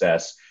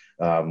success.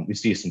 We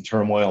see some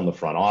turmoil in the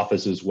front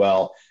office as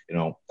well.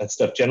 That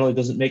stuff generally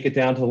doesn't make it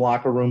down to the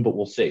locker room, but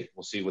we'll see.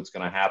 We'll see what's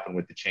going to happen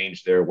with the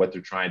change there, what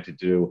they're trying to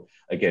do.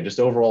 Again, just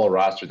overall a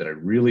roster that I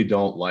really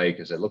don't like.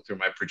 As I look through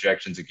my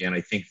projections again,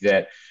 I think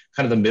that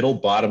kind of the middle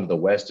bottom of the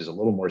West is a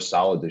little more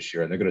solid this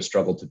year, and they're going to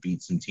struggle to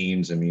beat some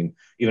teams. I mean,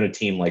 even a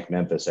team like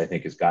Memphis, I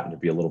think, has gotten to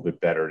be a little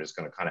bit better and is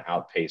going to kind of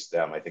outpace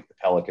them. I think the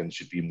Pelicans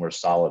should be more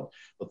solid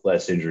with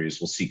less injuries.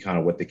 We'll see kind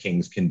of what the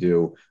Kings can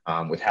do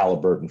with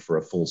Halliburton for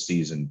a full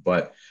season.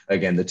 But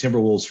again, the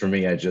Timberwolves for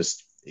me,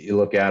 you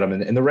look at them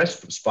and the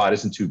rest spot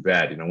isn't too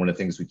bad. One of the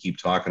things we keep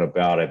talking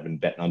about, I've been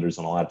betting unders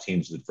on a lot of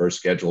teams with adverse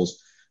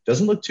schedules.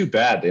 Doesn't look too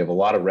bad. They have a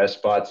lot of rest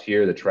spots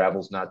here. The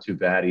travel's not too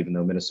bad, even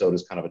though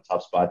Minnesota's kind of a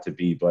tough spot to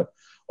be. But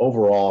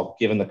overall,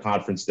 given the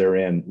conference they're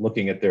in,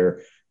 looking at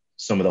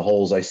some of the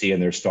holes I see in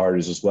their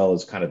starters, as well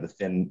as kind of the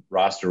thin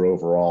roster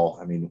overall,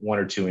 I mean, one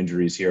or two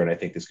injuries here, and I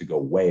think this could go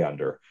way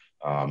under,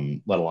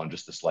 let alone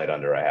just the slight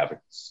under I have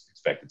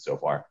expected so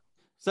far.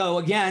 So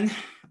again,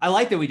 I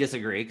like that we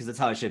disagree because that's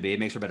how it should be. It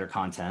makes for better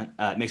content.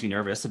 It makes me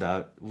nervous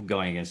about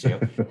going against you.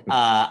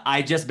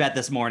 I just bet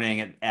this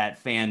morning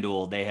at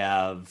FanDuel, they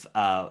have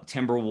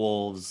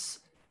Timberwolves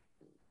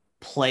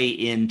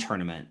play-in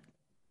tournament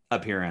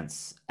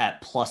appearance at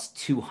plus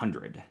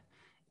 200.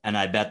 And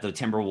I bet the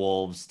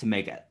Timberwolves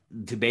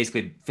to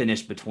basically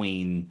finish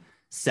between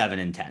 7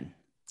 and 10.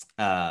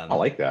 I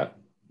like that.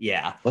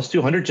 Yeah. Plus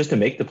 200 just to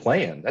make the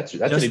play-in. That's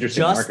an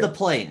interesting market. Just the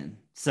play-in.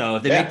 So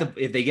if they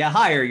if they get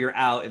higher, you're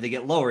out. If they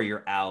get lower,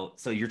 you're out.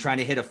 So you're trying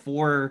to hit a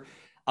four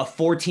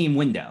team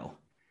window.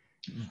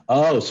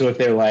 Oh, so if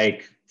they're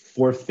like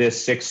 4th,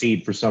 5th, 6th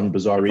seed for some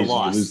bizarre reason,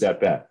 you lose that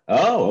bet.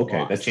 Oh,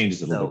 okay. That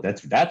changes a little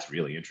bit. That's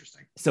really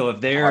interesting. So if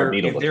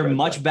they're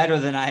much better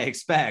than I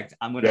expect,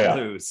 I'm going to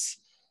lose,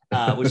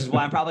 which is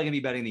why I'm probably going to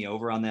be betting the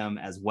over on them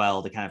as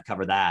well to kind of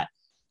cover that.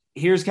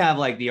 Here's kind of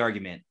like the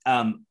argument.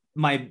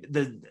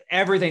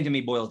 Everything to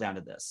me boils down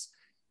to this.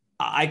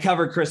 I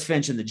covered Chris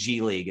Finch in the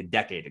G League a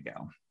decade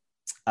ago.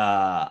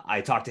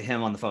 I talked to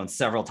him on the phone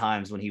several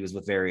times when he was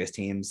with various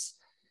teams.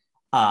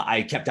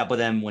 I kept up with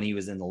him when he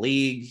was in the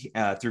league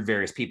through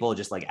various people,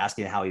 just like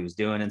asking how he was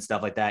doing and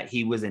stuff like that.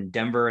 He was in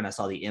Denver, and I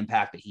saw the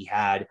impact that he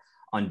had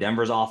on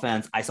Denver's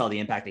offense. I saw the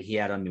impact that he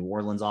had on New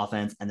Orleans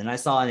offense. And then I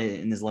saw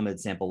it in his limited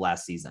sample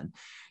last season.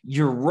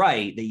 You're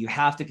right that you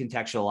have to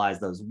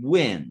contextualize those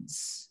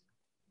wins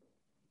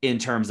in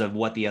terms of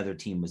what the other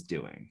team was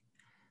doing.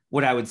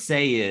 What I would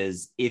say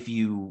is if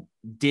you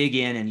dig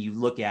in and you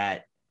look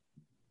at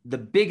the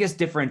biggest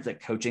difference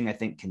that coaching, I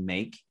think, can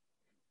make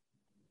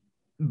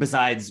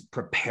besides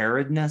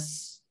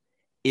preparedness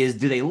is,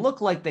 do they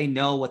look like they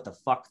know what the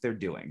fuck they're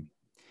doing?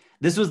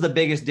 This was the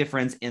biggest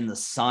difference in the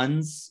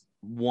Suns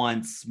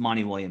once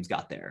Monty Williams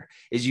got there,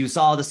 is you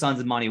saw the Suns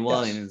and Monty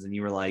Williams and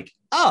you were like,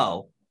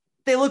 oh,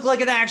 they look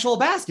like an actual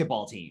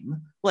basketball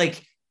team.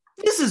 Like,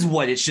 this is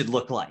what it should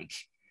look like.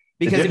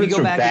 Because the difference if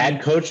you go back from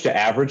bad coach to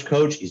average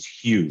coach is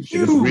huge.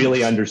 It is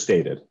really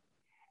understated.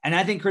 And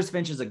I think Chris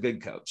Finch is a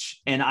good coach.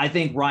 And I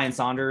think Ryan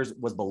Saunders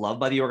was beloved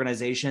by the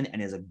organization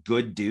and is a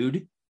good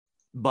dude.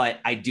 But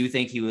I do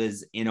think he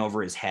was in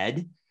over his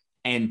head.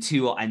 And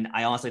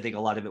I honestly think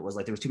a lot of it was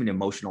like there was too many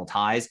emotional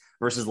ties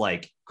versus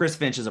like Chris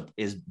Finch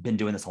is been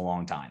doing this a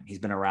long time. He's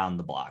been around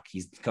the block.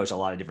 He's coached a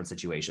lot of different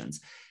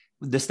situations.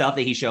 The stuff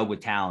that he showed with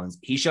Towns,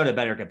 he showed a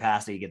better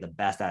capacity to get the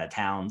best out of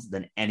Towns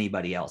than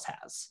anybody else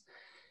has.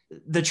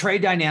 The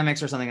trade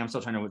dynamics are something I'm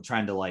still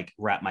trying to like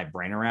wrap my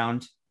brain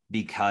around,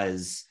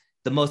 because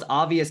the most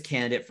obvious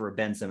candidate for a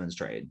Ben Simmons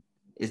trade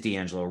is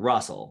D'Angelo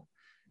Russell,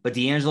 but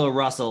D'Angelo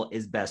Russell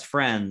is best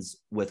friends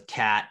with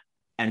Cat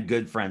and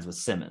good friends with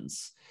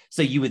Simmons.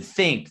 So you would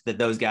think that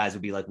those guys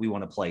would be like, we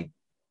want to play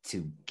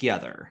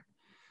together,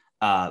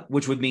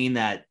 which would mean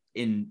that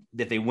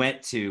if they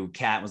went to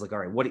Cat and was like, all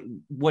right,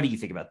 what do you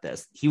think about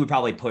this? He would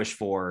probably push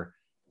for,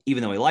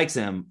 even though he likes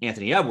him,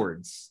 Anthony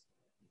Edwards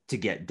to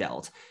get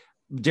dealt.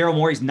 Daryl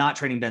Morey's not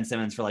trading Ben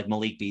Simmons for like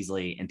Malik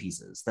Beasley and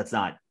pieces. That's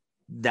not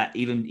that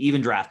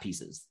even draft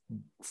pieces.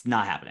 It's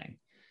not happening.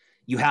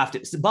 You have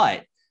to,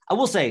 but I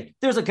will say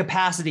there's a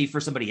capacity for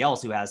somebody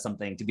else who has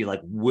something to be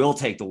like, we'll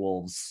take the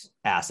Wolves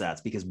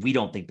assets because we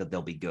don't think that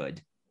they'll be good.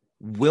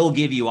 We'll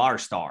give you our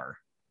star.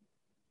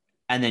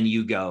 And then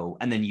you go,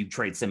 and then you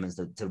trade Simmons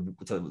to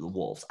the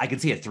Wolves. I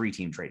could see a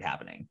 3-team trade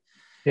happening.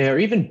 Yeah, or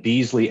even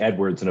Beasley,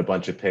 Edwards, and a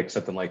bunch of picks,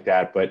 something like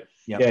that. But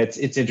yeah, it's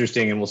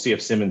interesting, and we'll see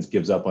if Simmons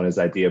gives up on his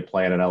idea of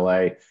playing in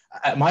LA.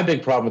 My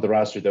big problem with the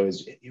roster, though,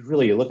 is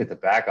you look at the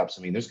backups.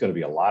 I mean, there's going to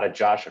be a lot of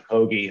Josh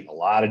Okogie, a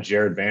lot of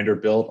Jared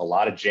Vanderbilt, a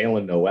lot of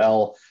Jalen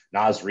Noel.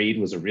 Naz Reid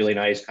was a really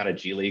nice kind of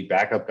G League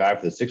backup guy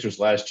for the Sixers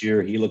last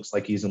year. He looks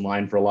like he's in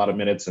line for a lot of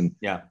minutes, and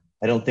yeah,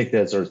 I don't think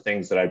those are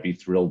things that I'd be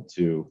thrilled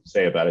to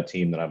say about a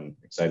team that I'm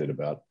excited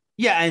about.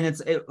 Yeah,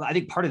 and I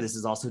think part of this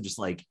is also just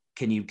like,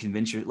 can you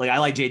convince your, like, I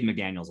like Jaden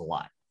McDaniels a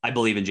lot. I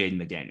believe in Jaden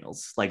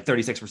McDaniels, like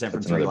 36%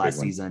 from 3 last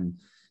season.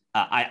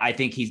 I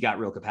think he's got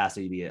real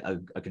capacity to be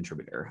a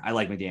contributor. I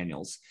like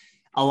McDaniels.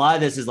 A lot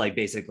of this is like,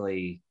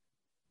 basically,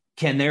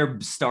 can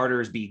their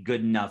starters be good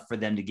enough for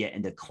them to get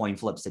into coin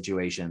flip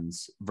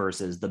situations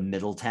versus the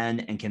middle 10?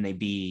 And can they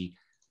be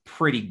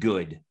pretty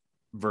good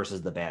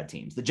versus the bad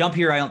teams? The jump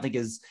here, I don't think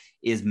is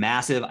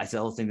massive. I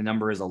still think the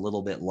number is a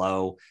little bit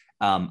low.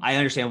 I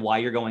understand why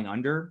you're going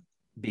under,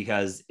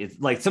 because it's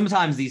like,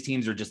 sometimes these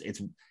teams are just,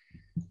 it's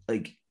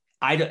like,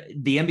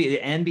 the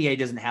NBA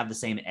doesn't have the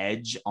same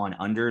edge on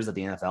unders that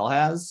the NFL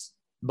has,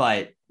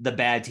 but the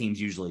bad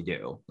teams usually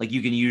do. Like,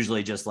 you can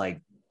usually just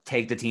like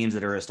take the teams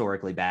that are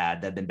historically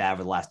bad, that have been bad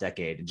for the last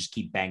decade, and just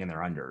keep banging their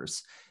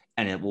unders,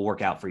 and it will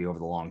work out for you over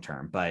the long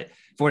term. But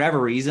for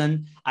whatever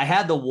reason, I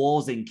had the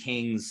Wolves and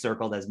Kings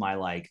circled as my,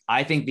 like,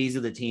 I think these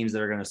are the teams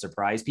that are going to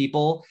surprise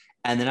people.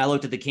 And then I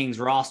looked at the Kings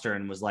roster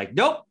and was like,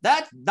 nope,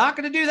 that's not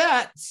going to do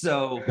that.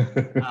 So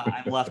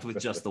I'm left with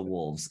just the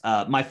Wolves.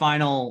 My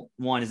final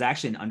one is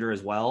actually an under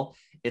as well.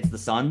 It's the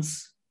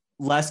Suns.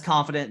 Less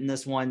confident in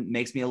this one,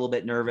 makes me a little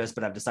bit nervous,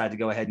 but I've decided to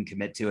go ahead and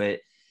commit to it.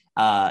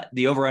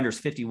 The over-under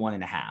is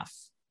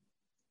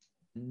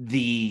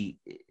 51.5.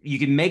 You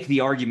can make the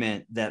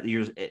argument that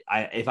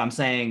if I'm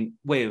saying,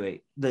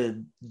 wait,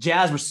 the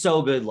Jazz were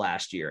so good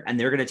last year and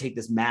they're going to take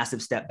this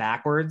massive step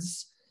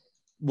backwards.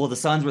 Well, the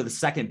Suns were the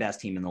second best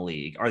team in the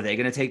league. Are they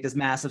going to take this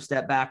massive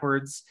step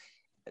backwards?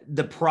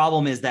 The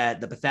problem is that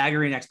the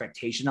Pythagorean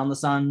expectation on the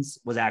Suns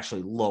was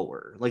actually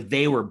lower. Like,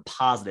 they were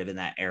positive in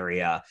that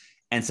area.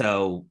 And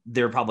so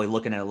they're probably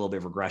looking at a little bit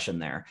of regression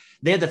there.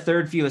 They had the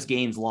third fewest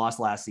games lost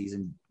last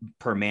season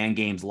per man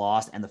games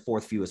lost, and the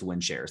fourth fewest win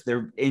shares.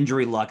 Their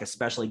injury luck,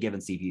 especially given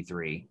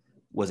CP3,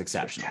 was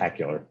exceptional.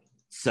 Spectacular.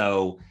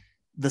 So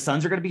the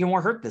Suns are going to be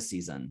more hurt this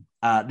season.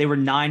 They were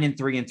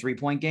 9-3 in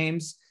 3-point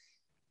games.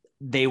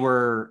 They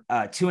were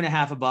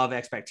 2.5 above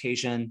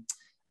expectation.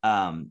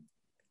 And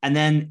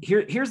then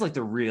here's like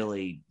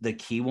the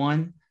key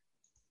one.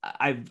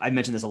 I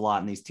mentioned this a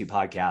lot in these two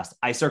podcasts.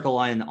 I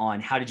circle in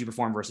on how did you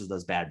perform versus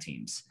those bad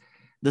teams.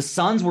 The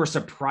Suns were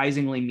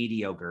surprisingly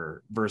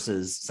mediocre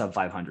versus sub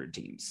 500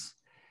 teams.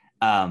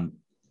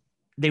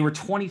 They were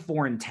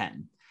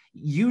 24-10.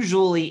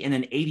 Usually in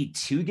an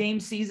 82 game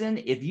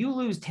season, if you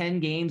lose 10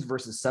 games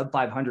versus sub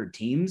 500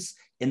 teams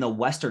in the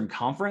Western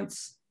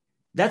Conference,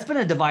 that's been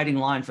a dividing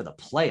line for the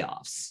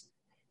playoffs.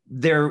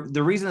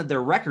 The reason that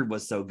their record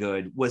was so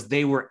good was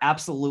they were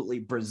absolutely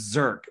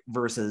berserk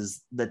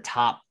versus the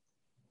top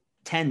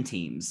 10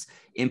 teams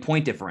in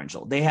point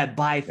differential. They had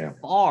by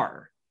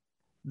far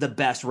the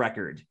best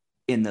record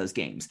in those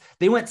games.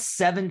 They went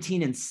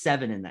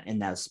 17-7 in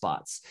those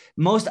spots.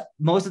 Most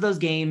of those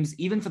games,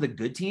 even for the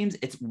good teams,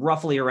 it's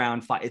roughly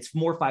around it's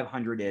more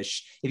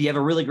 500-ish. If you have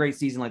a really great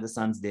season like the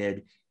Suns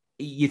did,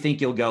 you think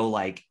you'll go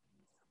like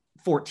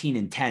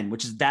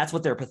 14-10, that's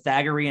what their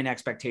Pythagorean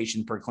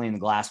expectation per clean the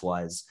glass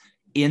was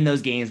in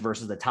those games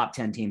versus the top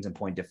 10 teams in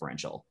point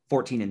differential,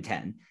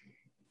 14-10.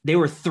 They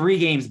were 3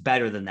 games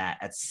better than that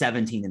at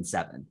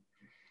 17-7.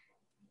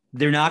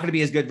 They're not going to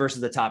be as good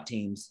versus the top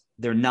teams.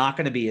 They're not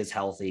going to be as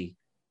healthy.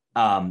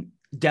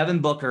 Devin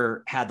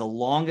Booker had the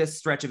longest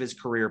stretch of his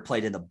career,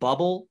 played in the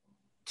bubble,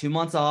 2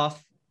 months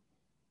off,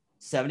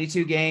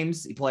 72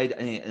 games. He played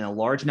in a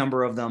large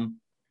number of them.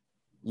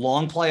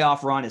 Long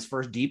playoff run, his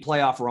first deep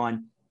playoff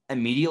run,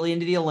 immediately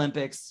into the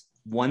Olympics,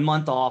 1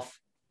 month off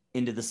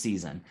into the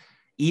season.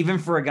 Even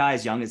for a guy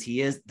as young as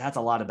he is, that's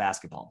a lot of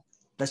basketball.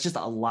 That's just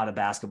a lot of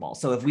basketball.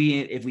 So if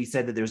we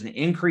said that there's an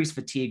increased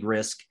fatigue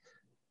risk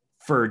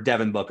for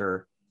Devin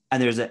Booker,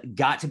 and there's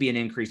got to be an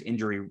increased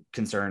injury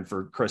concern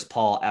for Chris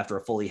Paul after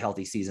a fully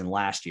healthy season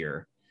last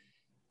year,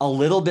 a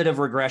little bit of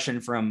regression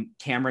from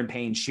Cameron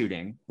Payne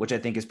shooting, which I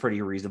think is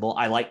pretty reasonable.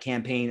 I like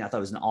Cam Payne. I thought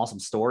it was an awesome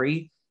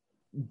story.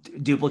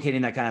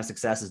 Duplicating that kind of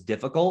success is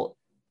difficult.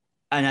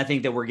 And I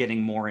think that we're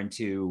getting more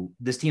into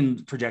this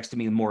team projects to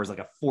me more as like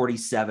a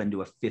 47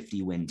 to a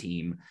 50 win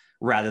team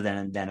rather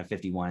than a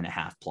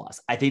 51.5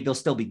 plus. I think they'll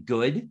still be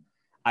good.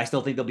 I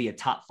still think they'll be a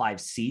top 5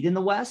 seed in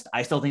the West.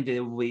 I still think they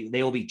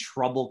will be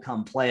trouble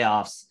come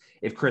playoffs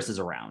if Chris is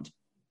around.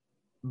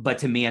 But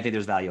to me, I think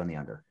there's value on the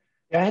under.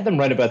 Yeah, I had them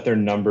right about their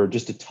number,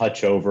 just a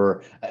touch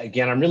over.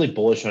 Again, I'm really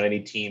bullish on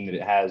any team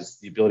that has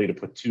the ability to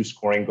put two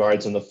scoring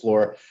guards on the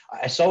floor.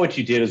 I saw what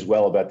you did as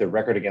well about their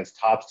record against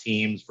top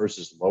teams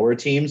versus lower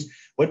teams.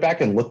 Went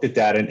back and looked at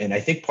that, and I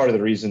think part of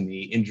the reason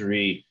the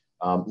injury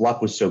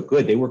luck was so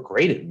good, they were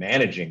great at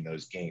managing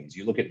those games.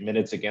 You look at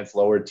minutes against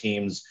lower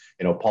teams,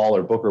 Paul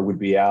or Booker would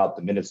be out,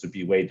 the minutes would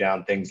be way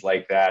down, things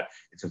like that.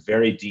 It's a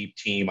very deep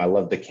team. I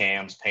love the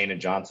Cams, Payne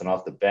and Johnson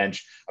off the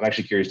bench. I'm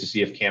actually curious to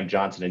see if Cam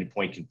Johnson at any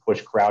point can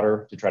push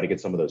Crowder to try to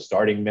get some of those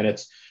starting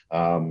minutes.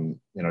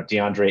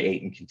 DeAndre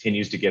Ayton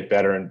continues to get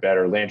better and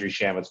better. Landry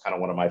Shamit's kind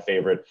of one of my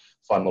favorite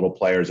fun little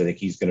players. I think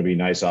he's going to be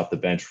nice off the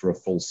bench for a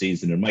full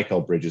season. And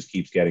Mikal Bridges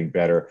keeps getting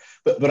better.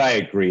 But I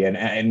agree. And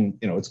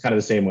it's kind of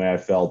the same way I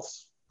felt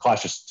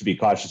cautious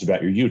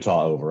about your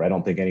Utah over. I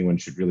don't think anyone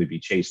should really be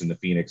chasing the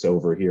Phoenix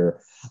over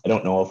here. I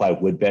don't know if I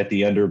would bet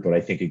the under, but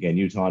I think, again,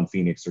 Utah and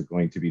Phoenix are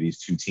going to be these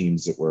two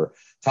teams that were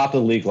top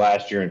of the league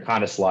last year and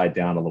kind of slide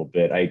down a little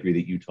bit. I agree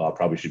that Utah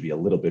probably should be a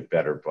little bit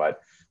better,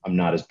 but I'm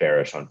not as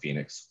bearish on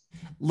Phoenix.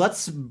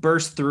 Let's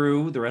burst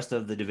through the rest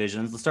of the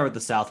divisions. Let's start with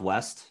the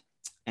Southwest,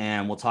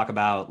 and let's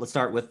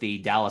start with the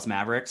Dallas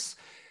Mavericks.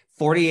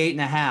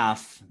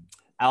 48.5.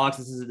 Alex,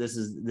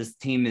 this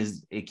team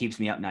it keeps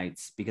me up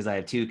nights because I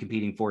have two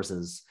competing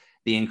forces: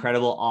 the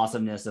incredible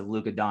awesomeness of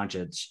Luka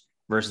Doncic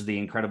versus the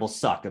incredible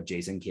suck of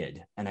Jason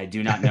Kidd. And I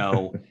do not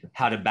know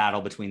how to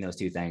battle between those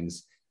two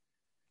things.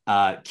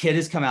 Kidd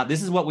has come out.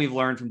 This is what we've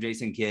learned from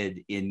Jason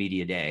Kidd in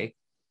media day.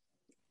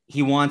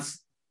 He wants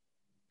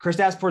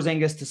Kristaps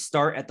Porzingis to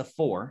start at the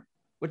 4,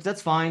 which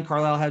that's fine.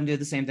 Carlisle had him do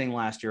the same thing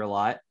last year a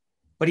lot.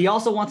 But he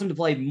also wants him to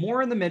play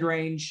more in the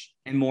mid-range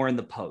and more in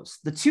the post.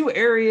 The two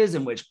areas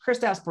in which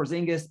Kristaps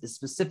Porzingis is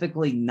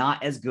specifically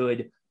not as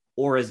good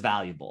or as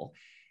valuable.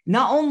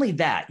 Not only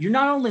that, you're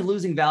not only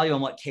losing value on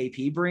what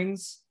KP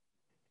brings.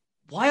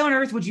 Why on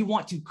earth would you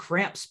want to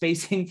cramp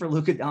spacing for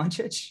Luka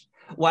Doncic?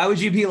 Why would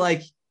you be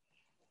like,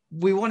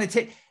 we want to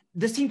take –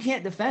 this team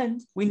can't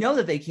defend. We know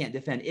that they can't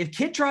defend. If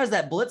Kidd tries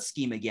that blitz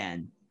scheme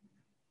again,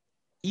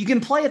 you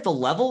can play at the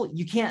level.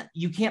 You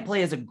can't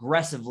play as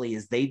aggressively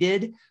as they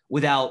did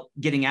without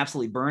getting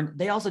absolutely burned.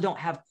 They also don't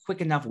have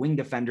quick enough wing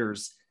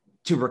defenders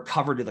to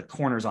recover to the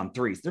corners on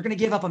threes. They're going to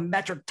give up a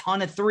metric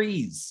ton of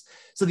threes.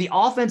 So the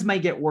offense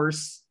might get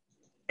worse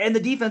and the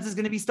defense is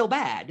going to be still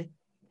bad.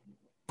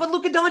 But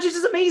Luka Doncic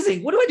is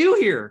amazing. What do I do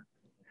here?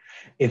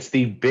 It's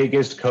the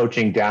biggest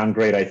coaching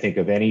downgrade, I think,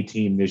 of any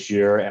team this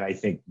year. And I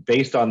think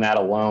based on that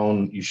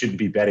alone, you shouldn't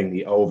be betting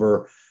the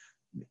over.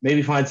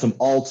 Maybe find some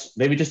alts,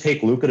 maybe just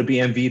take Luka to be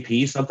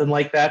MVP, something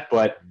like that.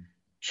 But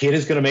Kidd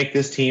is going to make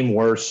this team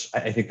worse.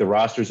 I think the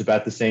roster is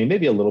about the same,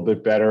 maybe a little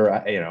bit better.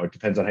 It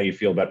depends on how you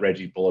feel about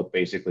Reggie Bullock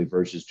basically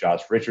versus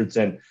Josh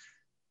Richardson.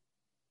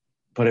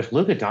 But if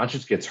Luka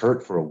Doncic gets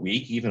hurt for a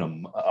week,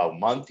 even a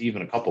month,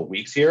 even a couple of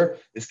weeks here,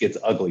 this gets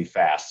ugly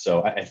fast.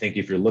 So I think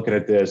if you're looking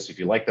at this, if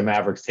you like the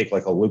Mavericks, take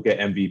like a Luka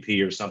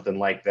MVP or something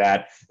like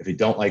that. If you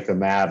don't like the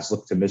Mavs,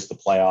 look to miss the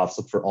playoffs,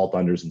 look for alt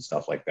unders and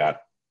stuff like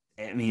that.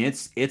 I mean,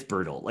 it's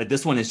brutal. Like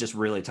this one is just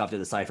really tough to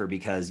decipher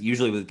because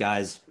usually with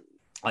guys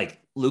like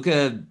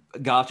Luka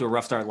got off to a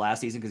rough start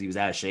last season because he was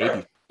out of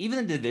shape.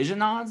 Even the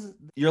division odds,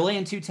 you're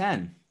laying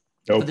 210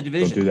 for the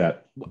division. Don't do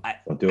that. I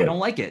don't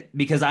like it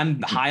because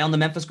I'm high on the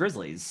Memphis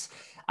Grizzlies.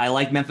 I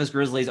like Memphis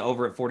Grizzlies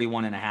over at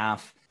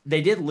 41.5.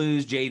 They did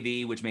lose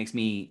JV, which makes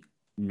me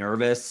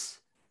nervous.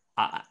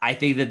 I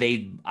think that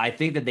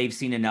they've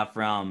seen enough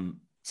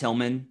from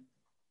Tillman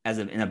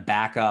in a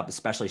backup,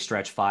 especially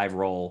stretch 5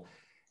 role.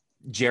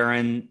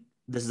 Jaren,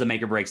 this is a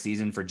make or break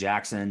season for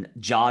Jackson.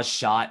 Ja's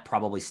shot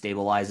probably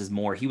stabilizes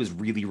more. He was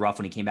really rough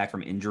when he came back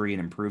from injury and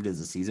improved as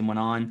the season went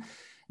on.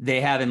 They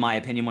have, in my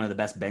opinion, one of the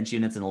best bench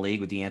units in the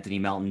league with Anthony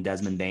Melton,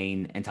 Desmond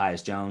Bane, and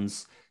Tyus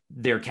Jones.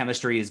 Their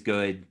chemistry is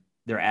good.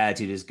 Their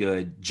attitude is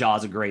good.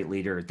 Ja's a great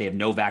leader. They have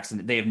no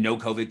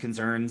COVID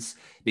concerns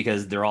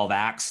because they're all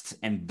vaxxed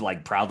and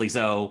like proudly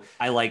so.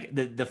 I like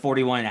the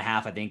 41.5,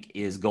 I think,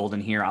 is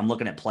golden here. I'm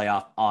looking at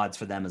playoff odds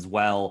for them as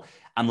well.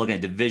 I'm looking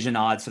at division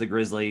odds for the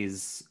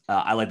Grizzlies.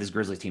 I like this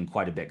Grizzlies team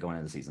quite a bit going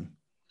into the season.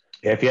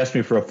 Yeah, if you asked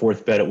me for a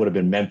fourth bet, it would have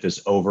been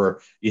Memphis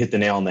over. You hit the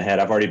nail on the head.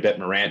 I've already bet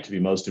Morant to be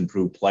most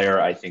improved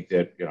player. I think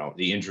that,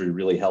 the injury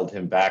really held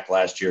him back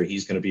last year.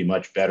 He's going to be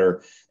much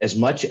better. As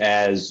much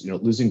as,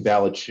 losing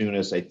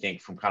Valanciunas, I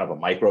think from kind of a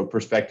micro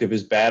perspective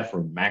is bad. From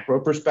a macro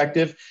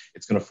perspective,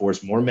 it's going to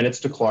force more minutes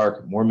to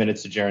Clark, more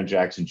minutes to Jaren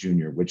Jackson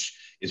Jr., which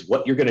is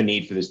what you're going to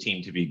need for this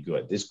team to be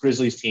good. This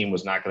Grizzlies team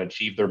was not going to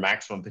achieve their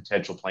maximum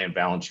potential playing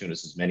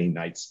Valanciunas as many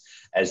nights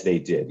as they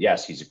did.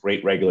 Yes, he's a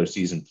great regular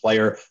season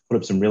player, put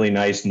up some really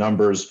nice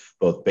numbers,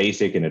 both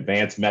basic and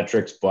advanced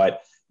metrics,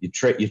 but you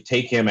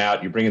take him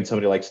out, you bring in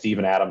somebody like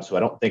Steven Adams, who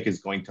I don't think is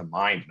going to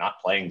mind not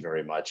playing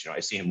very much. I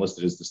see him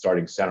listed as the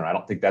starting center. I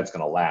don't think that's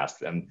going to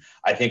last. And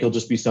I think he'll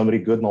just be somebody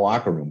good in the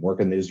locker room,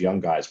 working these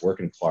young guys,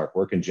 working Clark,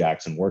 working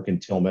Jackson, working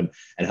Tillman,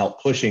 and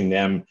help pushing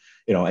them,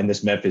 and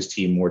this Memphis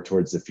team more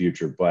towards the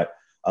future. But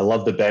I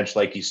love the bench.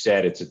 Like you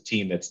said, it's a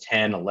team that's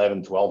 10,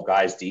 11, 12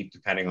 guys deep,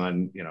 depending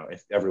on,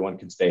 if everyone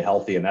can stay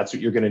healthy. And that's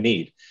what you're going to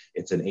need.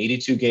 It's an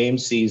 82 game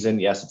season.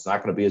 Yes, it's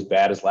not going to be as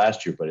bad as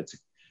last year, but it's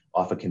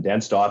off a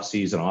condensed off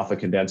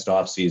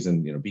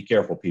season. Be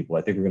careful, people.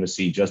 I think we're going to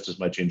see just as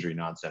much injury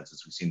nonsense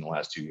as we've seen the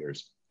last 2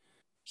 years.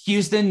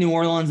 Houston, New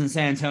Orleans, and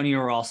San Antonio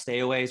are all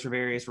stayaways for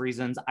various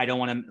reasons. I don't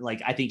want to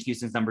I think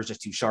Houston's number is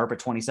just too sharp at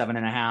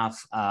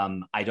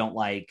 27.5. I don't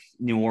like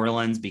New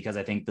Orleans because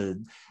I think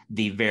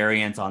the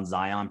variance on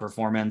Zion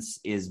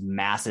performance is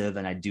massive.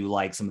 And I do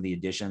like some of the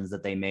additions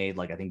that they made.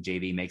 Like I think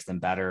JV makes them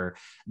better.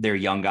 Their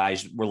young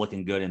guys were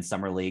looking good in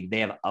summer league. They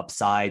have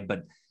upside,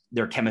 but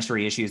their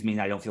chemistry issues mean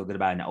I don't feel good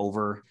about an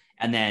over.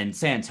 And then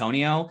San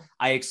Antonio,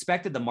 I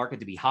expected the market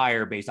to be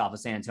higher based off of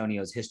San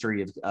Antonio's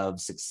history of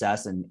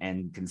success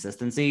and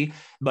consistency.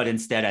 But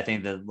instead, I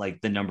think that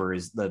the number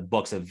is, the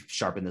books have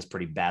sharpened this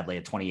pretty badly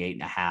at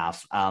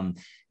 28.5.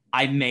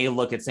 I may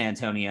look at San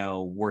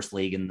Antonio worst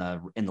league in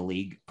the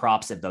league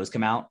props if those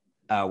come out,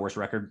 worst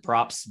record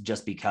props,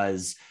 just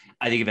because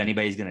I think if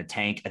anybody's going to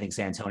tank, I think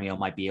San Antonio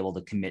might be able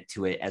to commit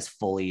to it as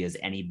fully as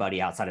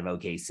anybody outside of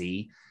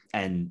OKC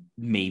and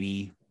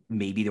maybe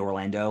the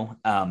Orlando.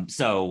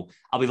 So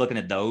I'll be looking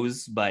at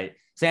those, but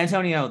San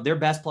Antonio, their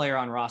best player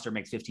on roster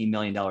makes $15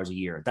 million a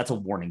year. That's a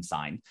warning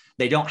sign.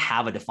 They don't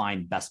have a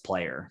defined best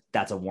player.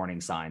 That's a warning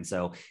sign.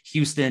 So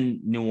Houston,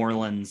 New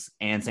Orleans,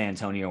 and San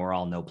Antonio are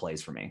all no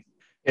plays for me.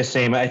 Yeah,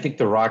 same. I think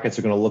the Rockets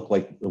are going to look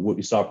like what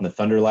we saw from the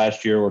Thunder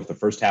last year, where for the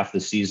first half of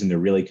the season, they're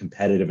really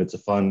competitive. It's a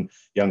fun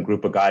young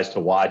group of guys to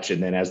watch.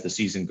 And then as the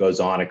season goes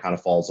on, it kind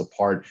of falls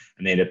apart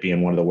and they end up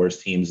being one of the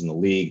worst teams in the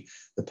league.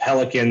 The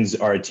Pelicans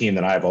are a team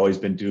that I've always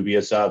been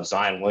dubious of.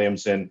 Zion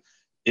Williamson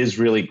is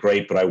really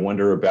great, but I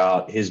wonder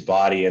about his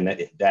body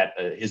and that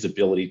his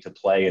ability to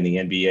play in the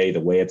NBA the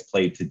way it's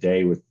played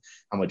today, with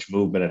how much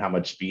movement and how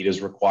much speed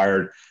is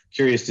required.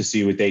 Curious to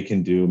see what they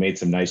can do. Made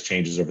some nice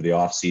changes over the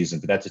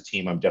offseason, but that's a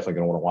team I'm definitely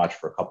going to want to watch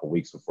for a couple of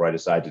weeks before I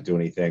decide to do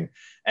anything.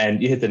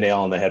 And you hit the nail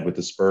on the head with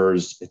the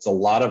Spurs. It's a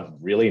lot of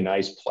really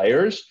nice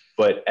players,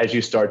 but as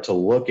you start to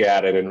look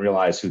at it and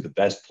realize who the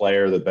best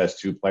player, the best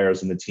two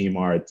players in the team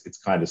are, it's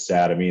kind of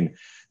sad. I mean,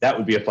 that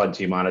would be a fun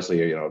team,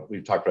 honestly.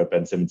 We've talked about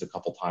Ben Simmons a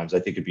couple times. I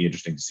think it'd be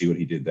interesting to see what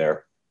he did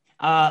there.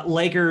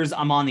 Lakers,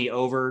 I'm on the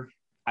over.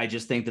 I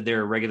just think that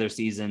their regular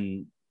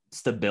season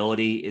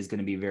stability is going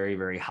to be very,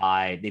 very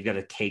high. They've got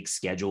a cake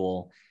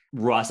schedule.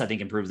 Russ, I think,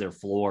 improves their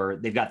floor.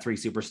 They've got 3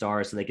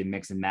 superstars, so they can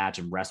mix and match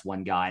and rest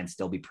one guy and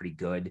still be pretty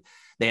good.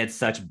 They had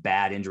such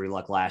bad injury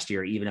luck last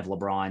year. Even if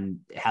LeBron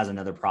has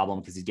another problem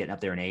because he's getting up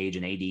there in age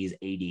and AD is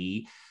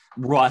AD,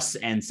 Russ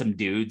and some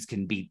dudes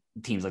can beat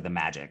teams like the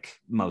Magic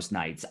most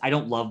nights. I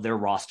don't love their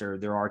roster.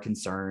 There are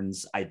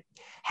concerns. I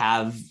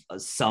have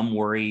some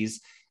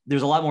worries.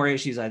 There's a lot more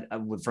issues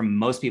from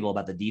most people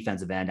about the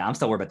defensive end. I'm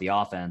still worried about the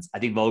offense. I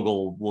think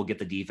Vogel will get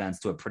the defense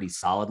to a pretty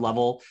solid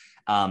level.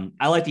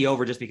 I like the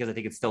over just because I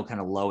think it's still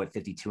kind of low at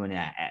 52 and a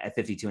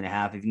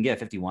half. If you can get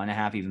 51 and a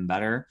half, even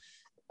better.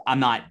 I'm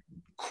not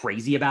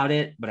crazy about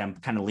it, but I'm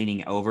kind of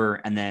leaning over.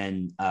 And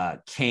then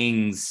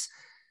Kings,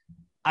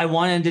 I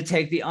wanted to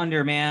take the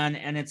under, man,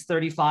 and it's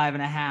 35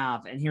 and a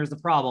half. And here's the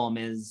problem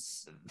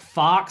is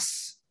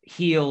Fox,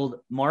 Healed,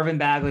 Marvin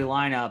Bagley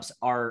lineups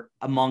are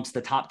amongst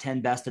the top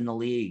 10 best in the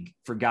league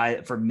for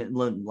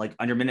like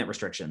under minute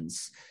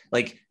restrictions.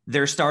 Like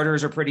their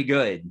starters are pretty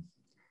good.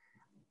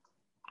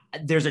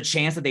 There's a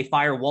chance that they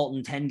fire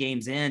Walton 10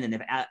 games in. And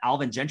if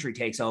Alvin Gentry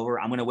takes over,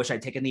 I'm going to wish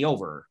I'd taken the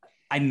over.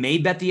 I may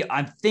bet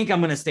I think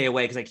I'm going to stay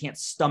away because I can't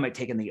stomach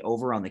taking the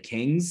over on the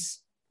Kings.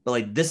 But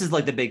like, this is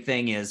like the big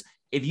thing is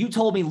if you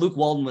told me Luke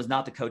Walton was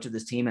not the coach of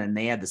this team and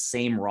they had the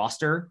same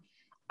roster,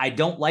 I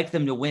don't like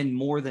them to win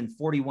more than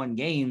 41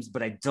 games,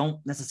 but I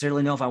don't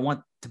necessarily know if I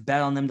want to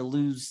bet on them to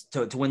lose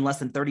to win less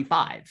than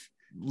 35.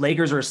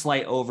 Lakers are a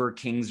slight over.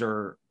 Kings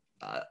are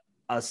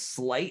a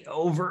slight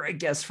over, I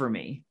guess, for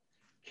me.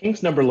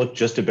 Kings number looked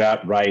just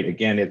about right.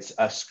 Again, it's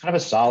kind of a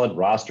solid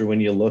roster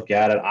when you look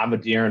at it. I'm a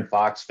De'Aaron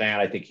Fox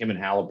fan. I think him and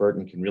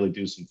Halliburton can really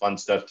do some fun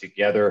stuff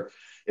together.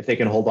 If they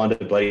can hold on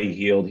to Buddy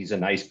Hield, he's a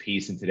nice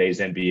piece in today's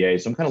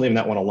NBA. So I'm kind of leaving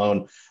that one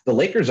alone. The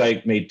Lakers,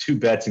 I made 2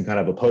 bets in kind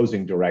of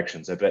opposing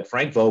directions. I bet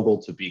Frank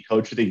Vogel to be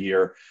coach of the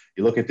year.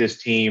 You look at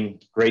this team,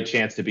 great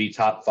chance to be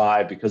top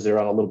 5 because they're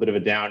on a little bit of a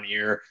down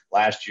year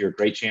last year.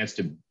 Great chance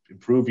to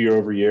improve year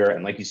over year.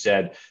 And like you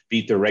said,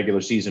 beat their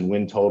regular season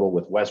win total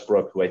with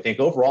Westbrook, who I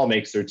think overall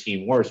makes their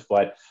team worse.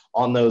 But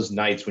on those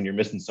nights when you're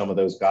missing some of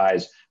those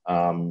guys,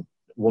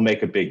 will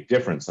make a big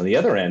difference. On the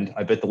other end,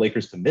 I bet the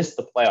Lakers to miss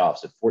the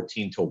playoffs at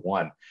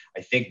 14-1.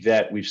 I think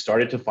that we've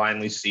started to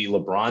finally see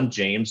LeBron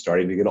James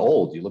starting to get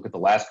old. You look at the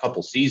last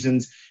couple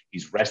seasons,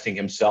 he's resting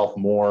himself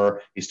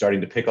more. He's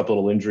starting to pick up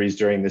little injuries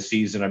during the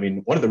season. I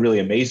mean, one of the really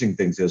amazing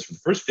things is for the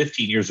first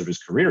 15 years of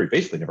his career, he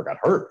basically never got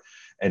hurt.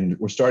 And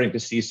we're starting to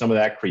see some of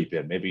that creep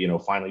in. Maybe,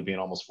 finally being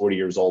almost 40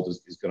 years old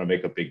is going to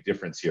make a big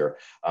difference here.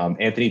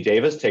 Anthony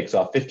Davis takes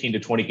off 15 to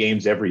 20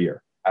 games every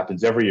year.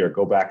 Happens every year.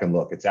 Go back and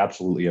look. It's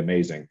absolutely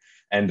amazing.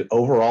 And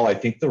overall, I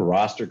think the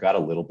roster got a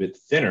little bit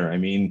thinner. I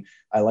mean,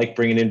 I like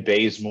bringing in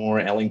Bazemore.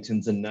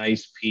 Ellington's a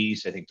nice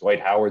piece. I think Dwight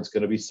Howard's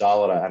going to be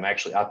solid. I'm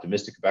actually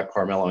optimistic about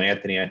Carmelo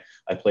Anthony.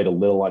 I played a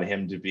little on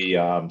him to be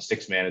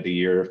sixth man of the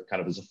year,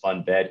 kind of as a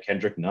fun bet.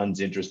 Kendrick Nunn's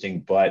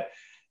interesting, but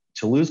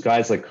to lose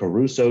guys like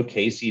Caruso,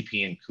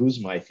 KCP, and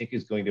Kuzma, I think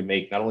is going to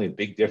make not only a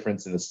big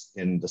difference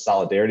in the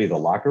solidarity of the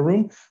locker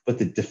room, but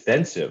the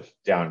defensive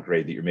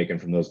downgrade that you're making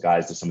from those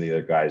guys to some of the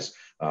other guys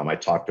I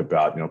talked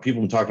about. You know,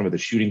 people have been talking about the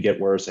shooting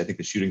get worse. I think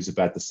the shooting's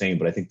about the same,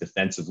 but I think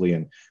defensively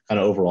and kind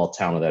of overall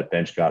talent of that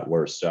bench got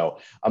worse. So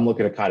I'm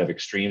looking at kind of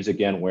extremes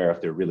again, where if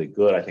they're really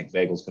good, I think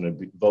Vogel's going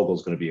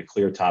to be a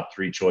clear top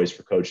 3 choice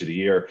for coach of the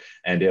year.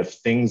 And if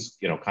things,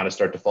 kind of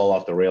start to fall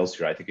off the rails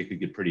here, I think it could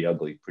get pretty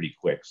ugly pretty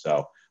quick.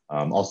 So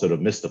also to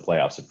miss the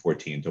playoffs at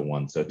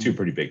 14-1. So 2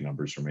 pretty big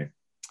numbers for me.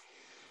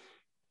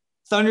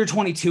 Thunder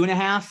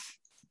 22.5.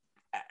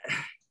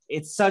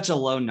 It's such a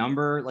low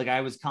number. Like,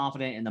 I was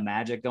confident in the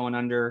Magic going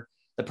under.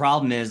 The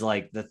problem is,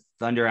 like, the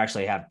Thunder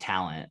actually have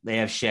talent. They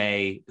have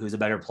Shea, who's a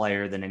better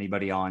player than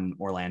anybody on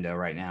Orlando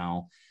right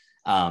now.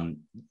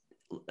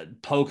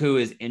 Poku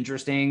is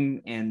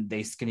interesting, and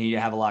they continue to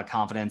have a lot of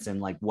confidence in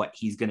like what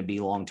he's going to be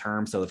long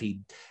term. So if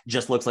he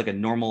just looks like a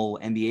normal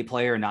NBA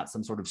player, not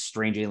some sort of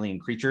strange alien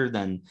creature,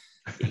 then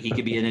he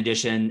could be an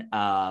addition.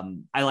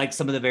 I like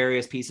some of the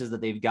various pieces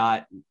that they've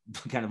got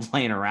kind of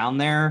laying around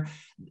there.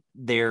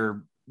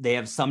 They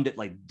have some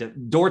like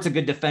Dort's a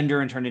good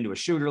defender and turned into a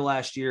shooter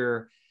last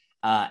year.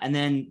 And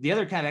then the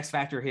other kind of X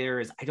factor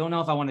here is I don't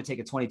know if I want to take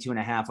a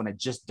 22.5 when I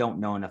just don't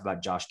know enough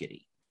about Josh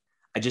Giddey.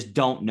 I just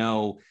don't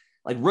know.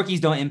 Like, rookies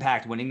don't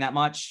impact winning that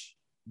much,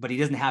 but he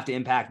doesn't have to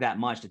impact that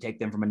much to take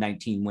them from a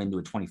 19 win to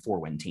a 24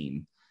 win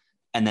team.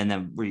 And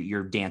then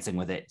you're dancing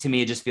with it. To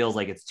me, it just feels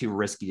like it's too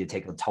risky to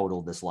take a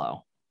total this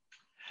low.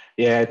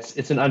 Yeah,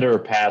 it's an under or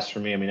pass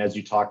for me. I mean, as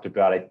you talked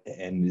about it,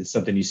 and it's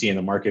something you see in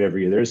the market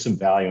every year, there's some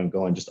value in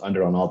going just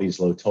under on all these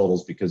low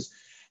totals because,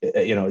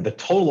 the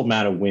total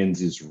amount of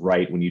wins is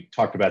right. When you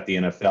talked about the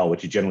NFL,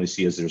 what you generally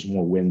see is there's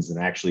more wins than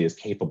actually is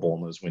capable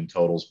in those win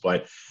totals.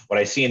 But what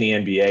I see in the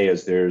NBA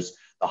is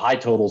the high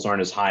totals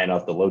aren't as high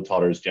enough. The low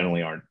totals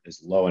generally aren't as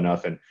low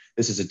enough. And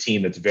this is a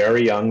team that's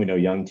very young. We know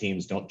young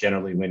teams don't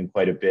generally win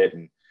quite a bit.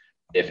 And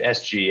if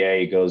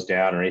SGA goes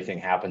down or anything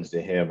happens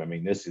to him, I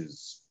mean, this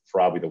is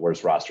probably the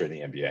worst roster in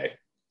the NBA.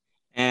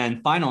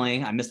 And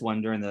finally, I missed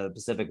one during the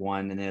Pacific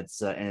one, and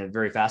it's a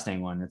very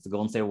fascinating one. It's the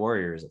Golden State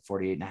Warriors at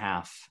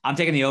 48.5. I'm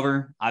taking the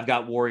over. I've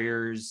got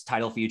Warriors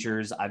title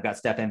futures. I've got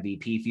Steph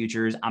MVP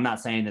futures. I'm not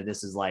saying that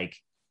this is like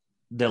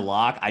the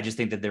lock. I just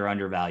think that they're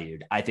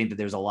undervalued. I think that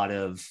there's a lot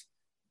of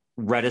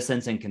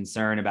reticence and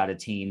concern about a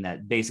team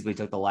that basically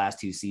took the last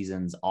 2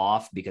 seasons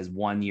off because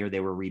one year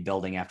they were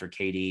rebuilding after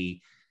KD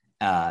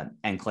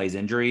and Clay's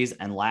injuries.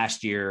 And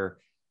last year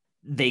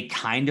they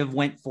kind of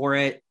went for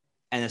it.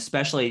 And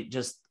especially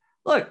just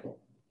look,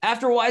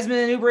 after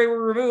Wiseman and Oubre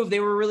were removed, they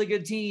were a really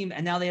good team.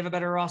 And now they have a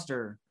better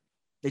roster.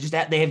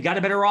 They have got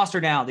a better roster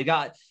now.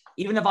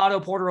 Even if Otto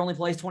Porter only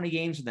plays 20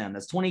 games for them,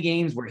 that's 20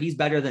 games where he's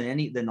better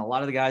than a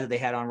lot of the guys that they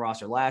had on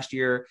roster last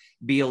year.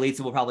 Bjelica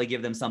will probably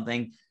give them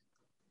something.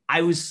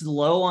 I was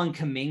slow on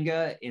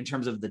Kuminga in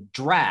terms of the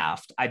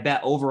draft. I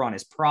bet over on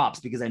his props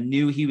because I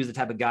knew he was the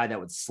type of guy that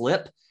would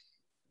slip.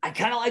 I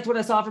kind of liked what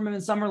I saw from him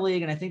in Summer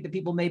League, and I think that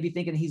people may be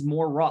thinking he's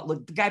more raw.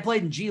 Look, the guy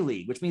played in G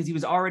League, which means he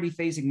was already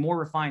facing more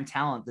refined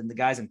talent than the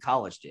guys in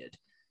college did.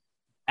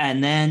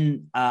 And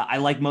then I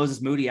like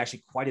Moses Moody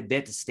actually quite a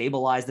bit to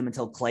stabilize them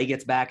until Clay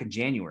gets back in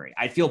January.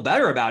 I'd feel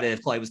better about it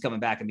if Clay was coming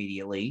back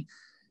immediately.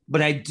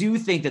 But I do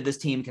think that this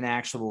team can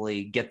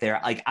actually get there.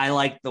 Like, I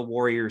like the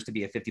Warriors to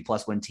be a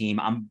 50-plus win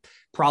team. I'm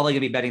probably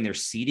going to be betting their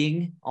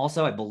seeding.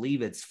 Also, I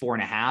believe it's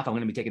 4.5. I'm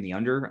going to be taking the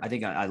under. I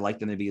think I like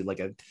them to be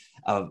like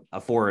a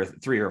 4 or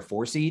 3 or a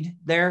 4 seed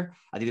there.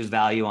 I think there's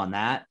value on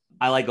that.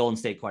 I like Golden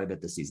State quite a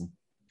bit this season.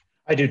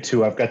 I do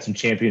too. I've got some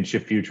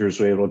championship futures.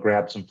 We were able to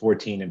grab some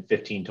 14 and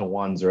 15 to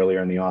 1s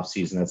earlier in the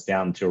offseason. That's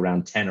down to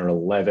around 10 or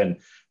 11,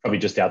 probably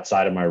just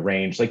outside of my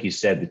range. Like you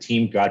said, the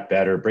team got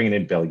better. Bringing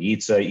in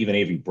Bjelica, even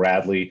Avery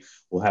Bradley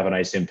will have a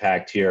nice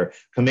impact here.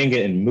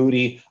 Kuminga and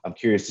Moody, I'm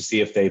curious to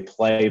see if they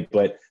play.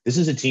 But this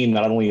is a team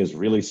not only is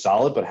really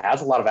solid, but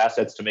has a lot of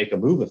assets to make a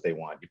move if they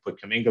want. You put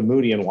Kuminga,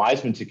 Moody, and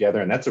Wiseman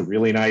together, and that's a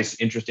really nice,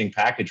 interesting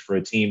package for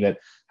a team that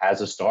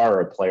has a star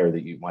or a player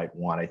that you might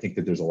want. I think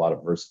that there's a lot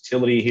of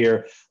versatility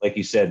here. Like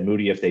you said,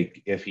 Moody,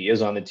 if he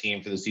is on the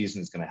team for the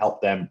season, is going to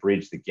help them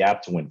bridge the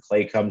gap to when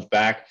Clay comes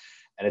back.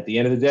 And at the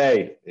end of the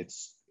day,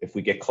 if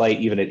we get Clay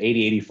even at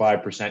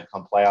 80-85%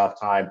 come playoff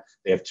time,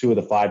 they have 2 of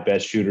the 5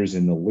 best shooters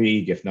in the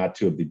league, if not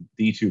 2 of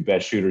the 2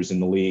 best shooters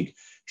in the league.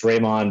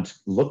 Draymond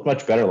looked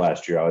much better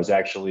last year. I was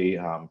actually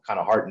kind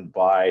of heartened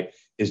by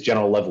his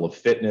general level of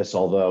fitness,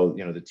 although,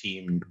 the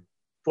team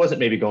wasn't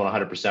maybe going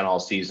 100% all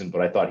season, but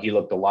I thought he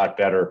looked a lot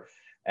better.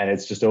 And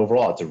it's just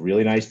overall, it's a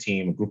really nice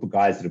team, a group of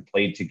guys that have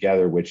played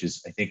together, which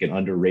is, I think, an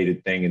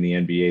underrated thing in the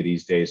NBA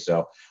these days.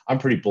 So I'm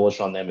pretty bullish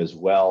on them as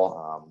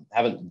well.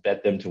 Haven't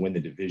bet them to win the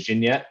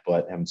division yet,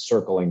 but I'm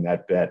circling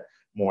that bet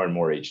more and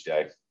more each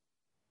day.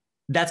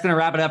 That's going to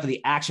wrap it up for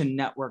the Action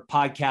Network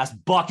podcast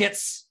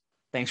buckets.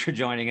 Thanks for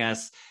joining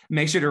us.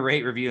 Make sure to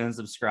rate, review, and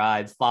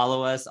subscribe.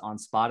 Follow us on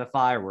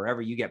Spotify or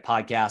wherever you get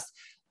podcasts.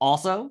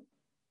 Also,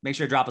 make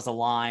sure to drop us a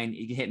line.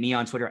 You can hit me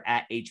on Twitter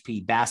at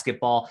HP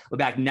Basketball. We're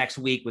back next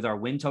week with our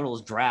win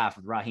totals draft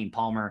with Raheem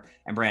Palmer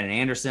and Brandon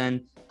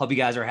Anderson. Hope you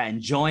guys are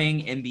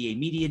enjoying NBA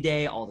Media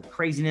Day, all the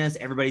craziness.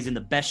 Everybody's in the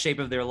best shape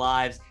of their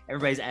lives.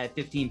 Everybody's at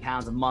 15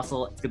 pounds of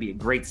muscle. It's going to be a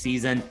great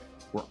season.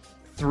 We're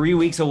 3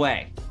 weeks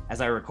away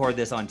as I record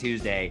this on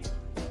Tuesday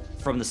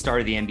from the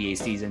start of the NBA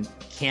season.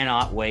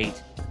 Cannot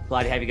wait.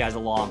 Glad to have you guys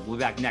along. We'll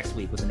be back next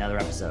week with another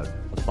episode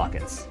of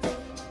Buckets.